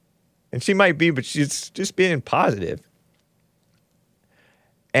 And she might be, but she's just being positive.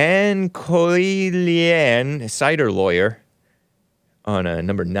 Anne Coilian, cider lawyer, on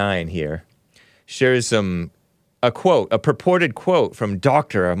number 9 here, shares a purported quote from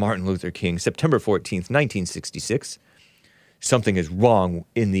Dr. Martin Luther King, September 14th, 1966. Something is wrong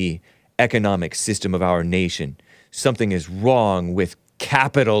in the economic system of our nation. Something is wrong with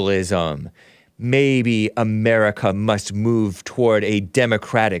capitalism. Maybe America must move toward a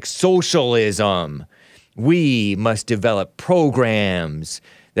democratic socialism. We must develop programs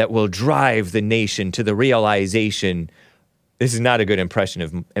that will drive the nation to the realization. This is not a good impression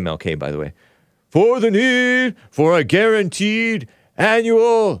of MLK, by the way. For the need for a guaranteed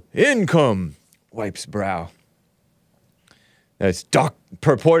annual income. Wipes brow. That's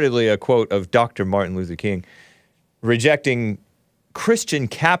purportedly a quote of Dr. Martin Luther King, rejecting Christian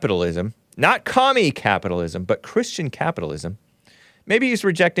capitalism, not commie capitalism, but Christian capitalism. Maybe he's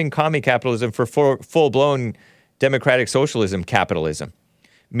rejecting commie capitalism for full-blown democratic socialism capitalism,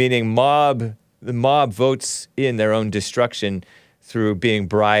 meaning the mob votes in their own destruction through being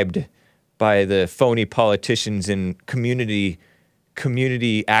bribed by the phony politicians and community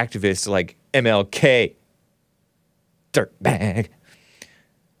activists like MLK. Dirtbag.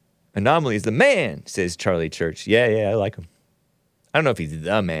 Anomaly is the man, says Charlie Church. Yeah, I like him. I don't know if he's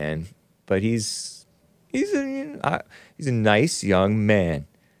the man, but he's a nice young man,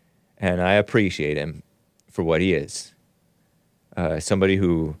 and I appreciate him for what he is. Somebody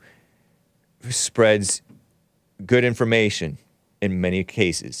who spreads good information in many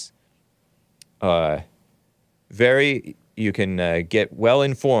cases. You can get well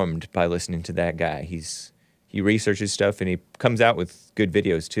informed by listening to that guy. He researches stuff, and he comes out with good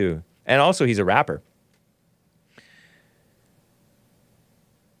videos too. And also, he's a rapper.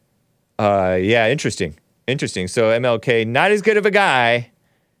 Yeah, interesting. So MLK, not as good of a guy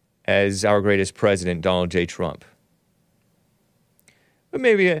as our greatest president, Donald J. Trump. But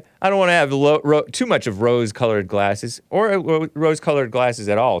maybe I don't want to have too much of rose-colored glasses, or rose-colored glasses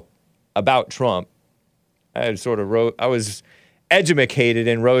at all, about Trump. I was educated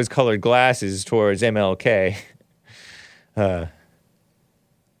in rose-colored glasses towards MLK. By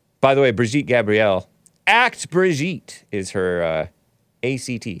the way, Brigitte Gabrielle, Act Brigitte is her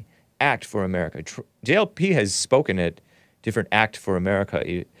ACT, Act for America. JLP has spoken at different Act for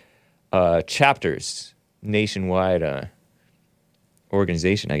America chapters, nationwide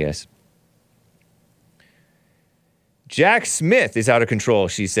organization, I guess. Jack Smith is out of control,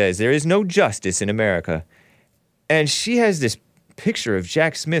 she says. There is no justice in America. And she has this picture of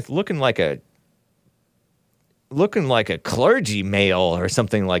Jack Smith looking like a clergy male or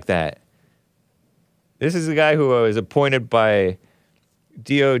something like that. This is the guy who was appointed by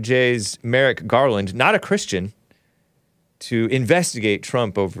DOJ's Merrick Garland, not a Christian, to investigate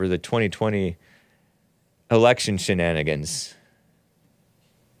Trump over the 2020 election shenanigans.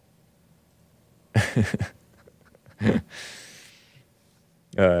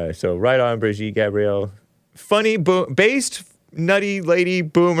 So right on, Brigitte Gabrielle. Funny, based, nutty lady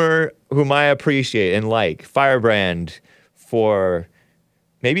boomer whom I appreciate and like. Firebrand for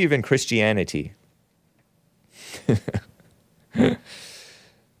maybe even Christianity.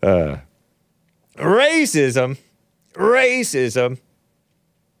 Racism.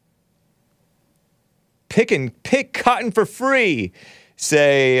 Pick cotton for free,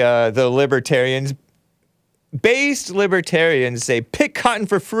 say the libertarians. Based libertarians say pick cotton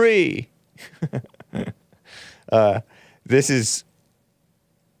for free. What is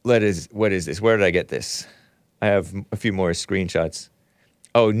this? Where did I get this? I have a few more screenshots.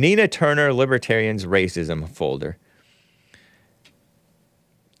 Oh, Nina Turner, Libertarians Racism folder.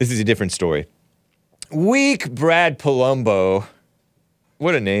 This is a different story. Weak Brad Palumbo.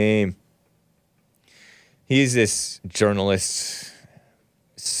 What a name. He's this journalist.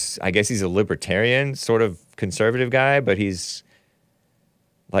 I guess he's a libertarian, sort of conservative guy, but he's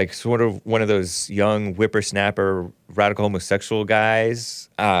like sort of one of those young whippersnapper radical homosexual guys.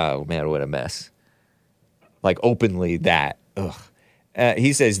 Oh, man, what a mess. Like openly that. Ugh.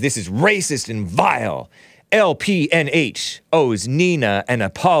 He says this is racist and vile. LPNH owes Nina an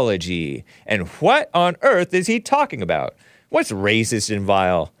apology. And what on earth is he talking about? What's racist and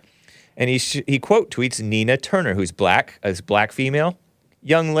vile? And he quote tweets Nina Turner, who's black, a black female,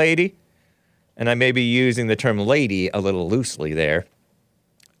 young lady. And I may be using the term lady a little loosely there.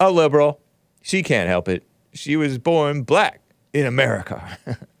 A liberal. She can't help it. She was born black in America.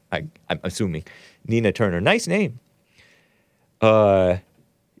 I'm assuming. Nina Turner. Nice name.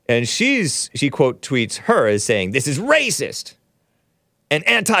 And she quote tweets her as saying, this is racist and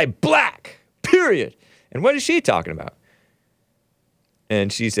anti-black, period. And what is she talking about?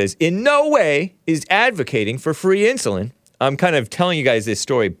 And she says, in no way is advocating for free insulin. I'm kind of telling you guys this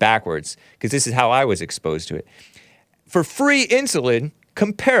story backwards because this is how I was exposed to it. For free insulin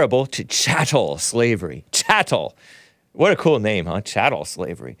comparable to chattel slavery. Chattel. What a cool name, huh? Chattel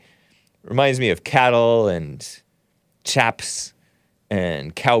slavery. Reminds me of cattle and chaps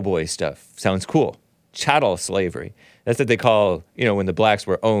and cowboy stuff. Sounds cool. Chattel slavery. That's what they call, when the blacks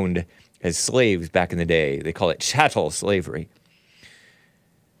were owned as slaves back in the day. They call it chattel slavery.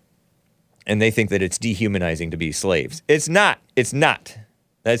 And they think that it's dehumanizing to be slaves. It's not. It's not.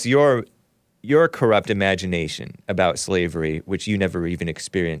 That's your corrupt imagination about slavery, which you never even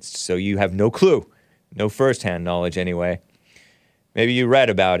experienced. So you have no clue. No firsthand knowledge anyway. Maybe you read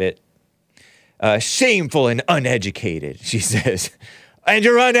about it. Shameful and uneducated, she says. And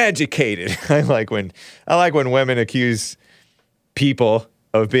you're uneducated. I like when women accuse people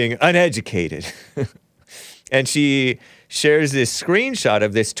of being uneducated. And she shares this screenshot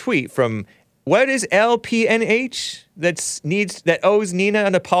of this tweet from what is LPNH that owes Nina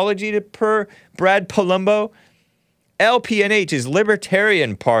an apology per Brad Palumbo? LPNH is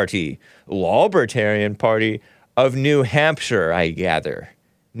Libertarian Party, Lawbertarian Party of New Hampshire, I gather.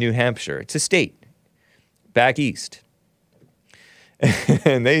 New Hampshire. It's a state back east.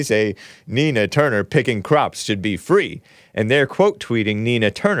 And they say Nina Turner picking crops should be free. And they're quote tweeting Nina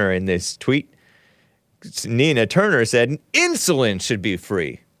Turner in this tweet. Nina Turner said insulin should be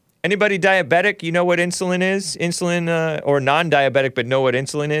free. Anybody diabetic, you know what insulin is? Insulin, or non-diabetic but know what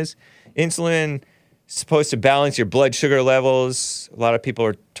insulin is? Insulin is supposed to balance your blood sugar levels. A lot of people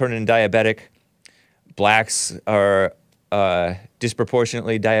are turning diabetic. Blacks are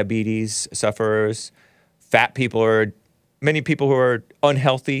disproportionately diabetes sufferers. Many people who are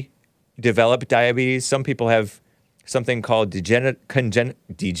unhealthy develop diabetes. Some people have something called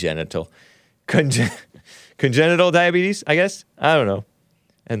congenital diabetes, I guess. I don't know.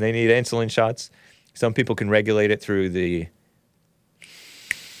 And they need insulin shots. Some people can regulate it through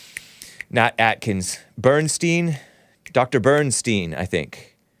not Atkins, Dr. Bernstein, I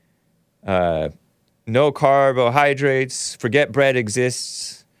think. No carbohydrates, forget bread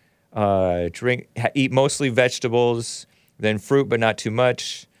exists, eat mostly vegetables, then fruit but not too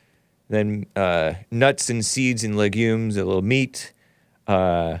much, then nuts and seeds and legumes, a little meat.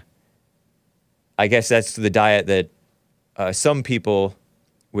 I guess that's the diet that some people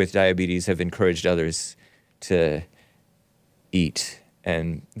with diabetes have encouraged others to eat.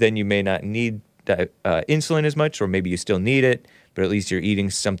 And then you may not need insulin as much, or maybe you still need it, but at least you're eating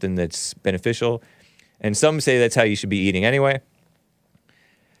something that's beneficial. And some say that's how you should be eating anyway.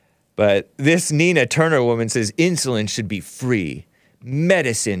 But this Nina Turner woman says insulin should be free.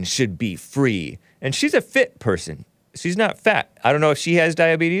 Medicine should be free. And she's a fit person. She's not fat. I don't know if she has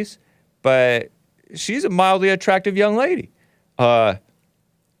diabetes, but she's a mildly attractive young lady. And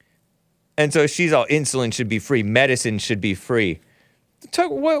so she's all, insulin should be free, medicine should be free.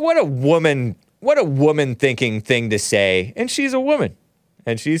 What a woman thinking thing to say. And she's a woman,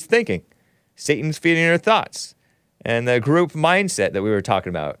 and she's thinking. Satan's feeding her thoughts. And the group mindset that we were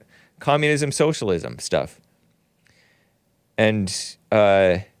talking about. Communism, socialism stuff. And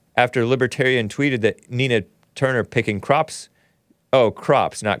after Libertarian tweeted that Nina Turner picking crops,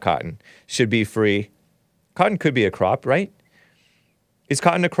 not cotton, should be free. Cotton could be a crop, right? Is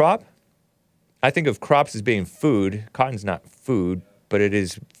cotton a crop? I think of crops as being food. Cotton's not food, but it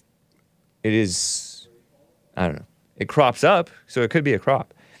is, I don't know. It crops up, so it could be a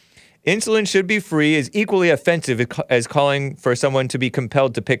crop. Insulin should be free is equally offensive as calling for someone to be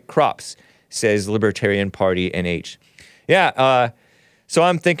compelled to pick crops, says Libertarian Party NH. Yeah, so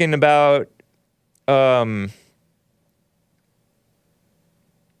I'm thinking about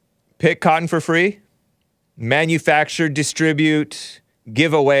pick cotton for free, manufacture, distribute,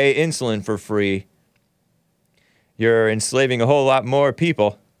 give away insulin for free. You're enslaving a whole lot more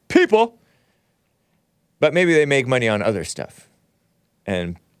people. But maybe they make money on other stuff.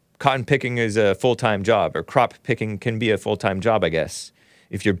 And cotton picking is a full-time job, or crop picking can be a full-time job, I guess,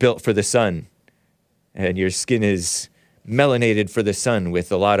 if you're built for the sun and your skin is melanated for the sun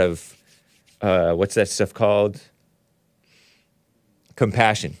with a lot of, what's that stuff called?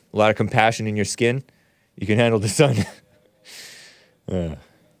 Compassion. A lot of compassion in your skin. You can handle the sun.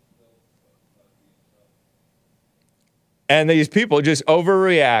 And these people just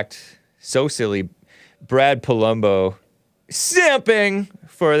overreact. So silly. Brad Palumbo simping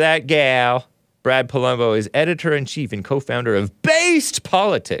for that gal. Brad Palumbo is editor-in-chief and co-founder of Based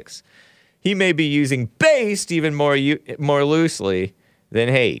Politics. He may be using based even more loosely than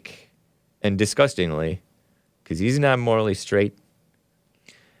hake. And disgustingly, because he's not morally straight.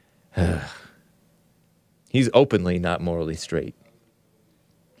 He's openly not morally straight.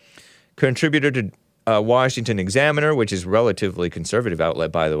 Contributor to Washington Examiner, which is relatively conservative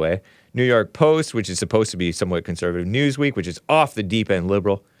outlet, by the way. New York Post, which is supposed to be somewhat conservative. Newsweek, which is off the deep end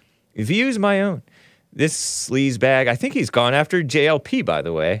liberal. Views my own. This sleazebag, I think he's gone after JLP, by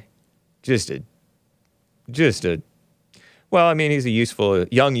the way. Well, I mean, he's a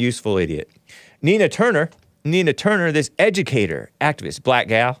young, useful idiot. Nina Turner, this educator, activist, black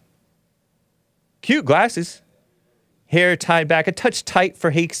gal. Cute glasses. Hair tied back, a touch tight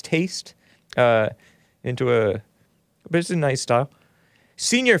for Hake's taste. But it's a nice style.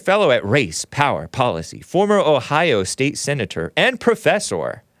 Senior fellow at Race, Power, Policy. Former Ohio State Senator and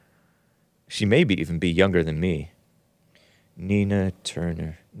professor. She may even be younger than me. Nina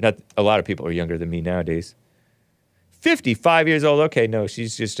Turner. Not a lot of people are younger than me nowadays. 55 years old. Okay, no,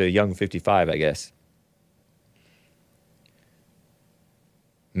 she's just a young 55, I guess.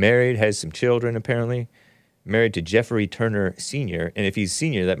 Married, has some children, apparently. Married to Jeffrey Turner Sr., and if he's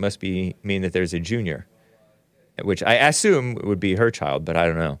senior, that must mean that there's a junior, which I assume would be her child, but I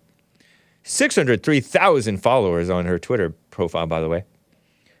don't know. 603,000 followers on her Twitter profile, by the way.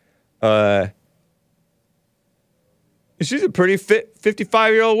 She's a pretty fit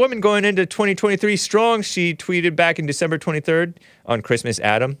 55-year-old woman going into 2023 strong. She tweeted back in December 23rd on Christmas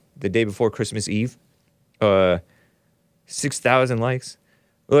Adam, the day before Christmas Eve. 6,000 likes.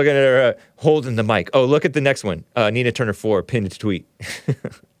 Look at her holding the mic. Oh, look at the next one. Nina Turner 4, pinned tweet.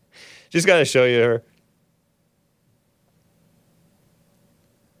 Just got to show you her.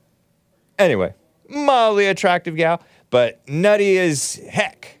 Anyway, mildly attractive gal, but nutty as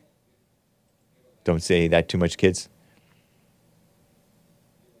heck. Don't say that too much, kids.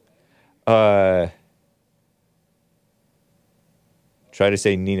 Try to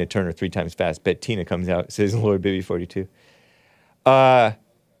say Nina Turner 3 times fast. Bet Tina comes out, says Lord Bibby 42.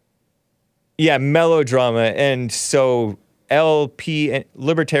 Yeah, melodrama. And so LP,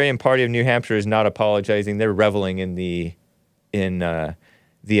 Libertarian Party of New Hampshire, is not apologizing. They're reveling in the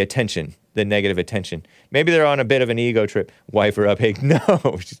attention, the negative attention. Maybe they're on a bit of an ego trip. Wife her up. Hey,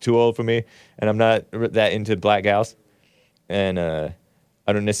 no, she's too old for me. And I'm not that into black gals. And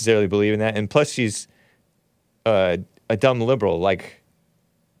I don't necessarily believe in that. And plus, she's a dumb liberal. Like,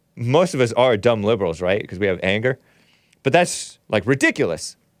 most of us are dumb liberals, right? Because we have anger. But that's, like,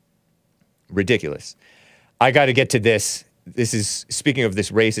 ridiculous. Ridiculous. I got to get to this. This is, speaking of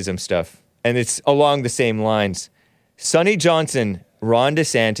this racism stuff, and it's along the same lines. Sonny Johnson, Ron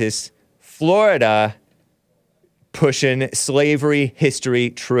DeSantis, Florida, pushing slavery, history,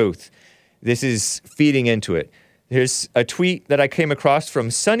 truth. This is feeding into it. Here's a tweet that I came across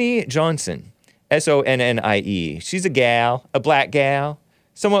from Sonny Johnson, S-O-N-N-I-E. She's a gal, a black gal,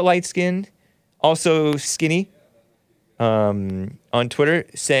 somewhat light-skinned, also skinny. on Twitter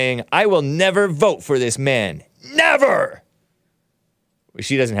saying, I will never vote for this man. Never!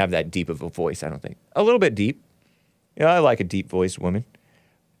 She doesn't have that deep of a voice, I don't think. A little bit deep. You know, I like a deep-voiced woman.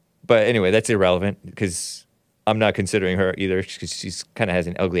 But anyway, that's irrelevant because I'm not considering her either because she's kind of has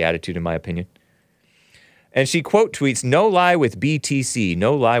an ugly attitude in my opinion. And she quote tweets, no lie with BTC,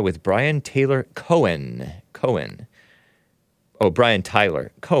 no lie with Brian Taylor Cohen. Brian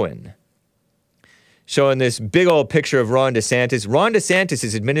Tyler Cohen. Showing this big old picture of Ron DeSantis. Ron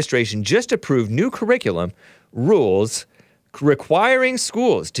DeSantis' administration just approved new curriculum rules requiring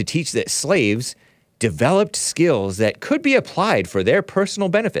schools to teach that slaves developed skills that could be applied for their personal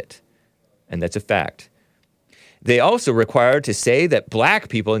benefit. And that's a fact. They also require to say that black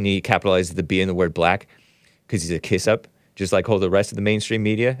people, and he capitalizes the B in the word black, because he's a kiss-up, just like all the rest of the mainstream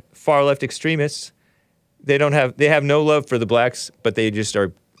media. Far-left extremists, they have no love for the blacks, but they just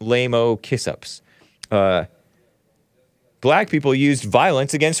are lame-o kiss-ups. Black people used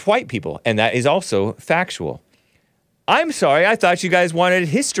violence against white people, and that is also factual. I'm sorry, I thought you guys wanted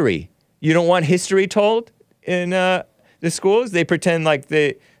history. You don't want history told in the schools? They pretend like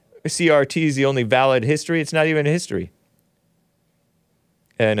the CRT is the only valid history. It's not even history.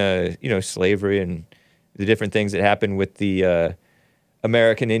 And, slavery and the different things that happened with the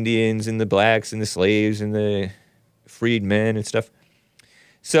American Indians and the blacks and the slaves and the freedmen and stuff.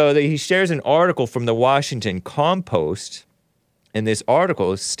 So he shares an article from the Washington Compost, and this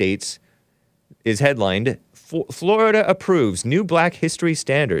article states, is headlined, Florida approves new black history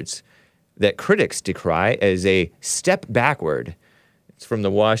standards that critics decry as a step backward. It's from the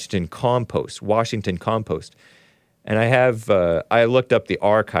Washington Compost. And I looked up the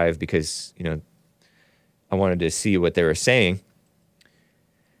archive because, I wanted to see what they were saying.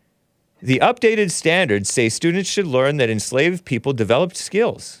 The updated standards say students should learn that enslaved people developed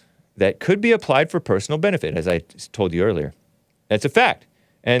skills that could be applied for personal benefit, as I told you earlier. That's a fact.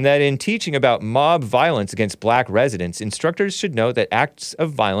 And that in teaching about mob violence against black residents, instructors should note that acts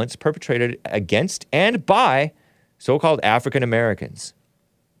of violence perpetrated against and by so-called African Americans.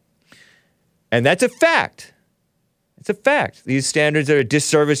 And that's a fact. It's a fact. These standards are a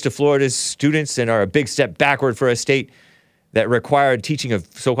disservice to Florida's students and are a big step backward for a state that required teaching of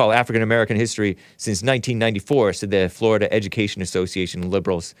so-called African-American history since 1994, said the Florida Education Association,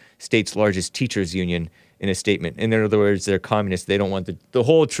 liberals, state's largest teachers union, in a statement. In other words, they're communists. They don't want the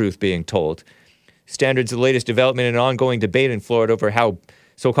whole truth being told. Standards, the latest development in an ongoing debate in Florida over how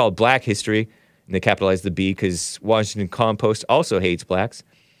so-called black history, and they capitalize the B because Washington Compost also hates blacks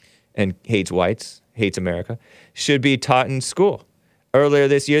and hates whites, hates America, should be taught in school. Earlier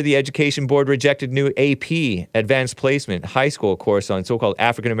this year, the Education Board rejected new AP, Advanced Placement, high school course on so-called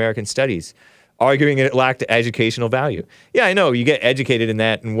African-American studies, arguing it lacked educational value. Yeah, I know, you get educated in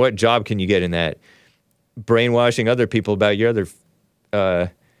that, and what job can you get in that? Brainwashing other people about your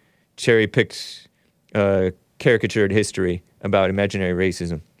other cherry-picked, caricatured history about imaginary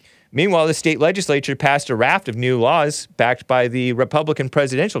racism. Meanwhile, the state legislature passed a raft of new laws backed by the Republican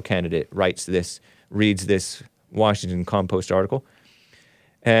presidential candidate, reads this Washington Compost article.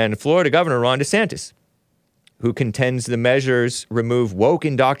 And Florida Governor Ron DeSantis, who contends the measures remove woke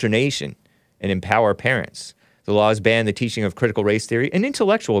indoctrination and empower parents. The laws ban the teaching of critical race theory, an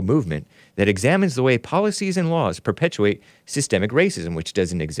intellectual movement that examines the way policies and laws perpetuate systemic racism, which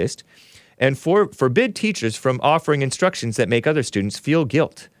doesn't exist, and forbid teachers from offering instructions that make other students feel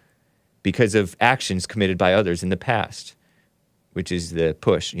guilt because of actions committed by others in the past, which is the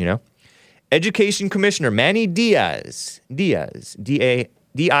push, Education Commissioner Manny Diaz,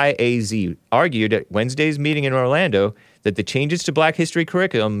 D-I-A-Z, argued at Wednesday's meeting in Orlando that the changes to Black history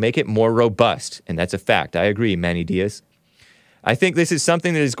curriculum make it more robust. And that's a fact. I agree, Manny Diaz. I think this is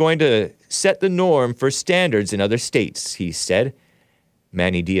something that is going to set the norm for standards in other states, he said.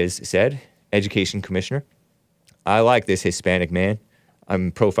 Manny Diaz said, Education Commissioner. I like this Hispanic man.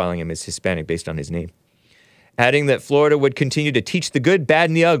 I'm profiling him as Hispanic based on his name. Adding that Florida would continue to teach the good, bad,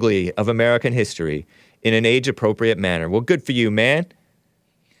 and the ugly of American history in an age-appropriate manner. Well, good for you, man.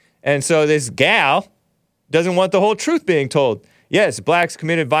 And so this gal doesn't want the whole truth being told. Yes, blacks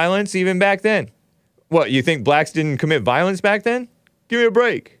committed violence even back then. What, you think blacks didn't commit violence back then? Give me a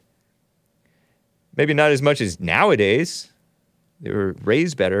break. Maybe not as much as nowadays. They were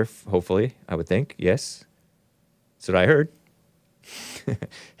raised better, hopefully, I would think. Yes. That's what I heard.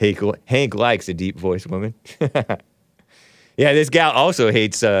 Hank likes a deep-voiced woman. Yeah, this gal also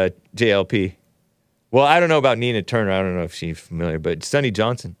hates JLP. Well, I don't know about Nina Turner. I don't know if she's familiar, but Sonny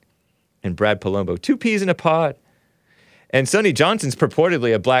Johnson and Brad Palumbo. Two peas in a pod. And Sonny Johnson's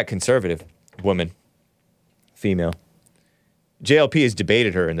purportedly a black conservative woman. Female. JLP has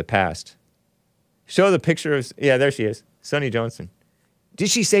debated her in the past. Show the picture of, yeah, there she is. Sonny Johnson. Did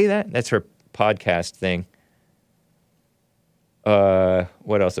she say that? That's her podcast thing.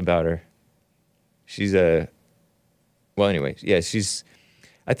 What else about her? She's well, anyway, yeah,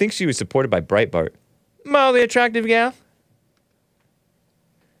 I think she was supported by Breitbart. Mildly attractive gal.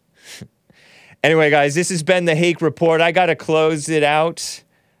 Anyway, guys, this has been the Hake Report. I got to close it out.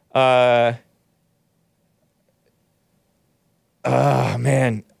 Oh,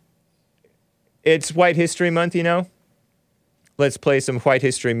 man. It's White History Month, you know? Let's play some White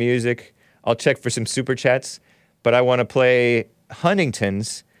History music. I'll check for some super chats, but I want to play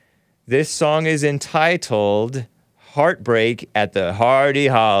Huntington's. This song is entitled Heartbreak at the Hardy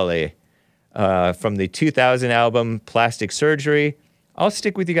Holly from the 2000 album Plastic Surgery. I'll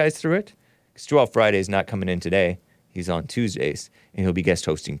stick with you guys through it because Joel Friday is not coming in today. He's on Tuesdays, and he'll be guest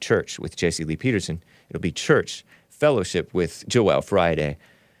hosting Church with Jesse Lee Peterson. It'll be Church Fellowship with Joel Friday.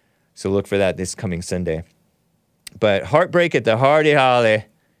 So look for that this coming Sunday. But Heartbreak at the Hardy Holly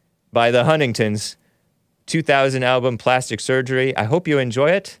by the Huntingtons, 2000 album Plastic Surgery. I hope you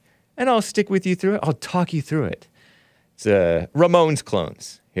enjoy it, and I'll stick with you through it. I'll talk you through it. It's Ramones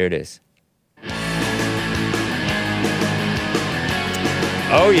clones. Here it is.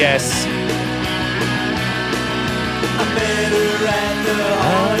 Oh, yes. I met her at the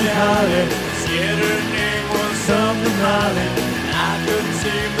Hardy Holly. Said her name was something Holly. I couldn't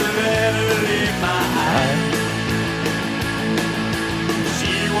seem to let her leave my eye.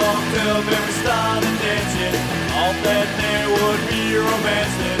 She walked up and we started dancing. Thought that there would be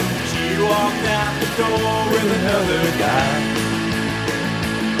romance then. She walked out the door with another guy.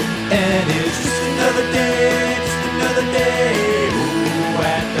 And it's just another day, just another day. Ooh,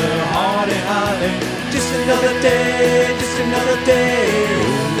 at the Hardy Holly. Just another day, just another day.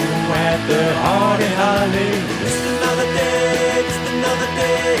 Ooh, at the Hardy Holly. Just another day, just another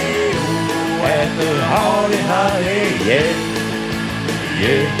day. Ooh, at the Hardy Holly. Yeah,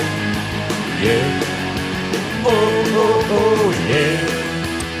 yeah, yeah. Oh, oh, oh,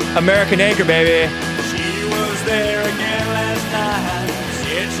 yeah. American Anchor, baby. She was there again last night.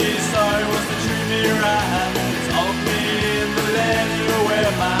 Said she saw it was to treat me right. Talked me in the leather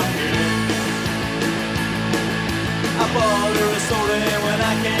where my feet. I bought her a soda and when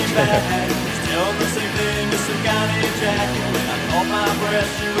I came back, still the same thing, just some Johnny jacket. When I caught my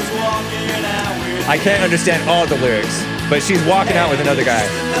breath, she was walking out with I can't understand all the lyrics, but she's walking out with another guy.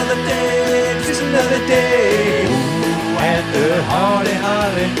 just another day, just another day. Ooh, at the Hardy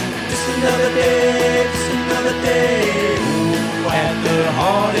Holly. Just another day, just another day. Ooh, at the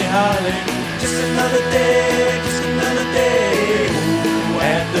Hardy Holly. Just another day, just another day. Ooh,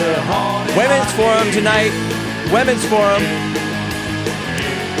 at the Hardy Women's Forum tonight. Women's Forum.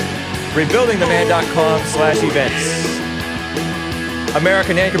 Rebuildingtheman.com/events.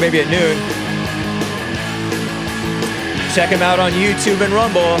 American Anchor maybe at noon. Check him out on YouTube and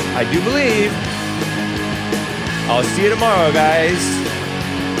Rumble. I do believe. I'll see you tomorrow, guys.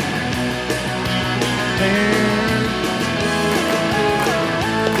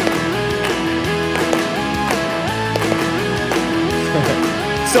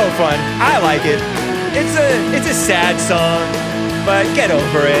 So fun. I like it. It's a sad song, but get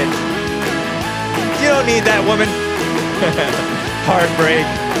over it. You don't need that woman. Heartbreak.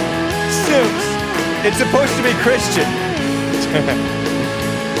 Soups. It's supposed to be Christian. Just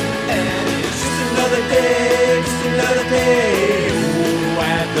another day, just another day. Ooh,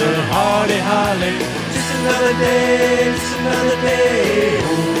 at the Hardy Holly. Just another day, just another day.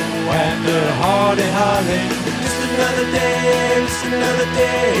 Ooh, at the Hardy Holly. Just another day, just another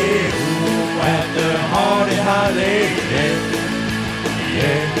day. Ooh, at the Hardy Holly. Yeah,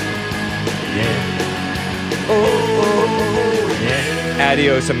 yeah, yeah. Oh, yeah.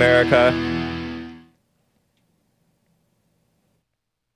 Adios, America.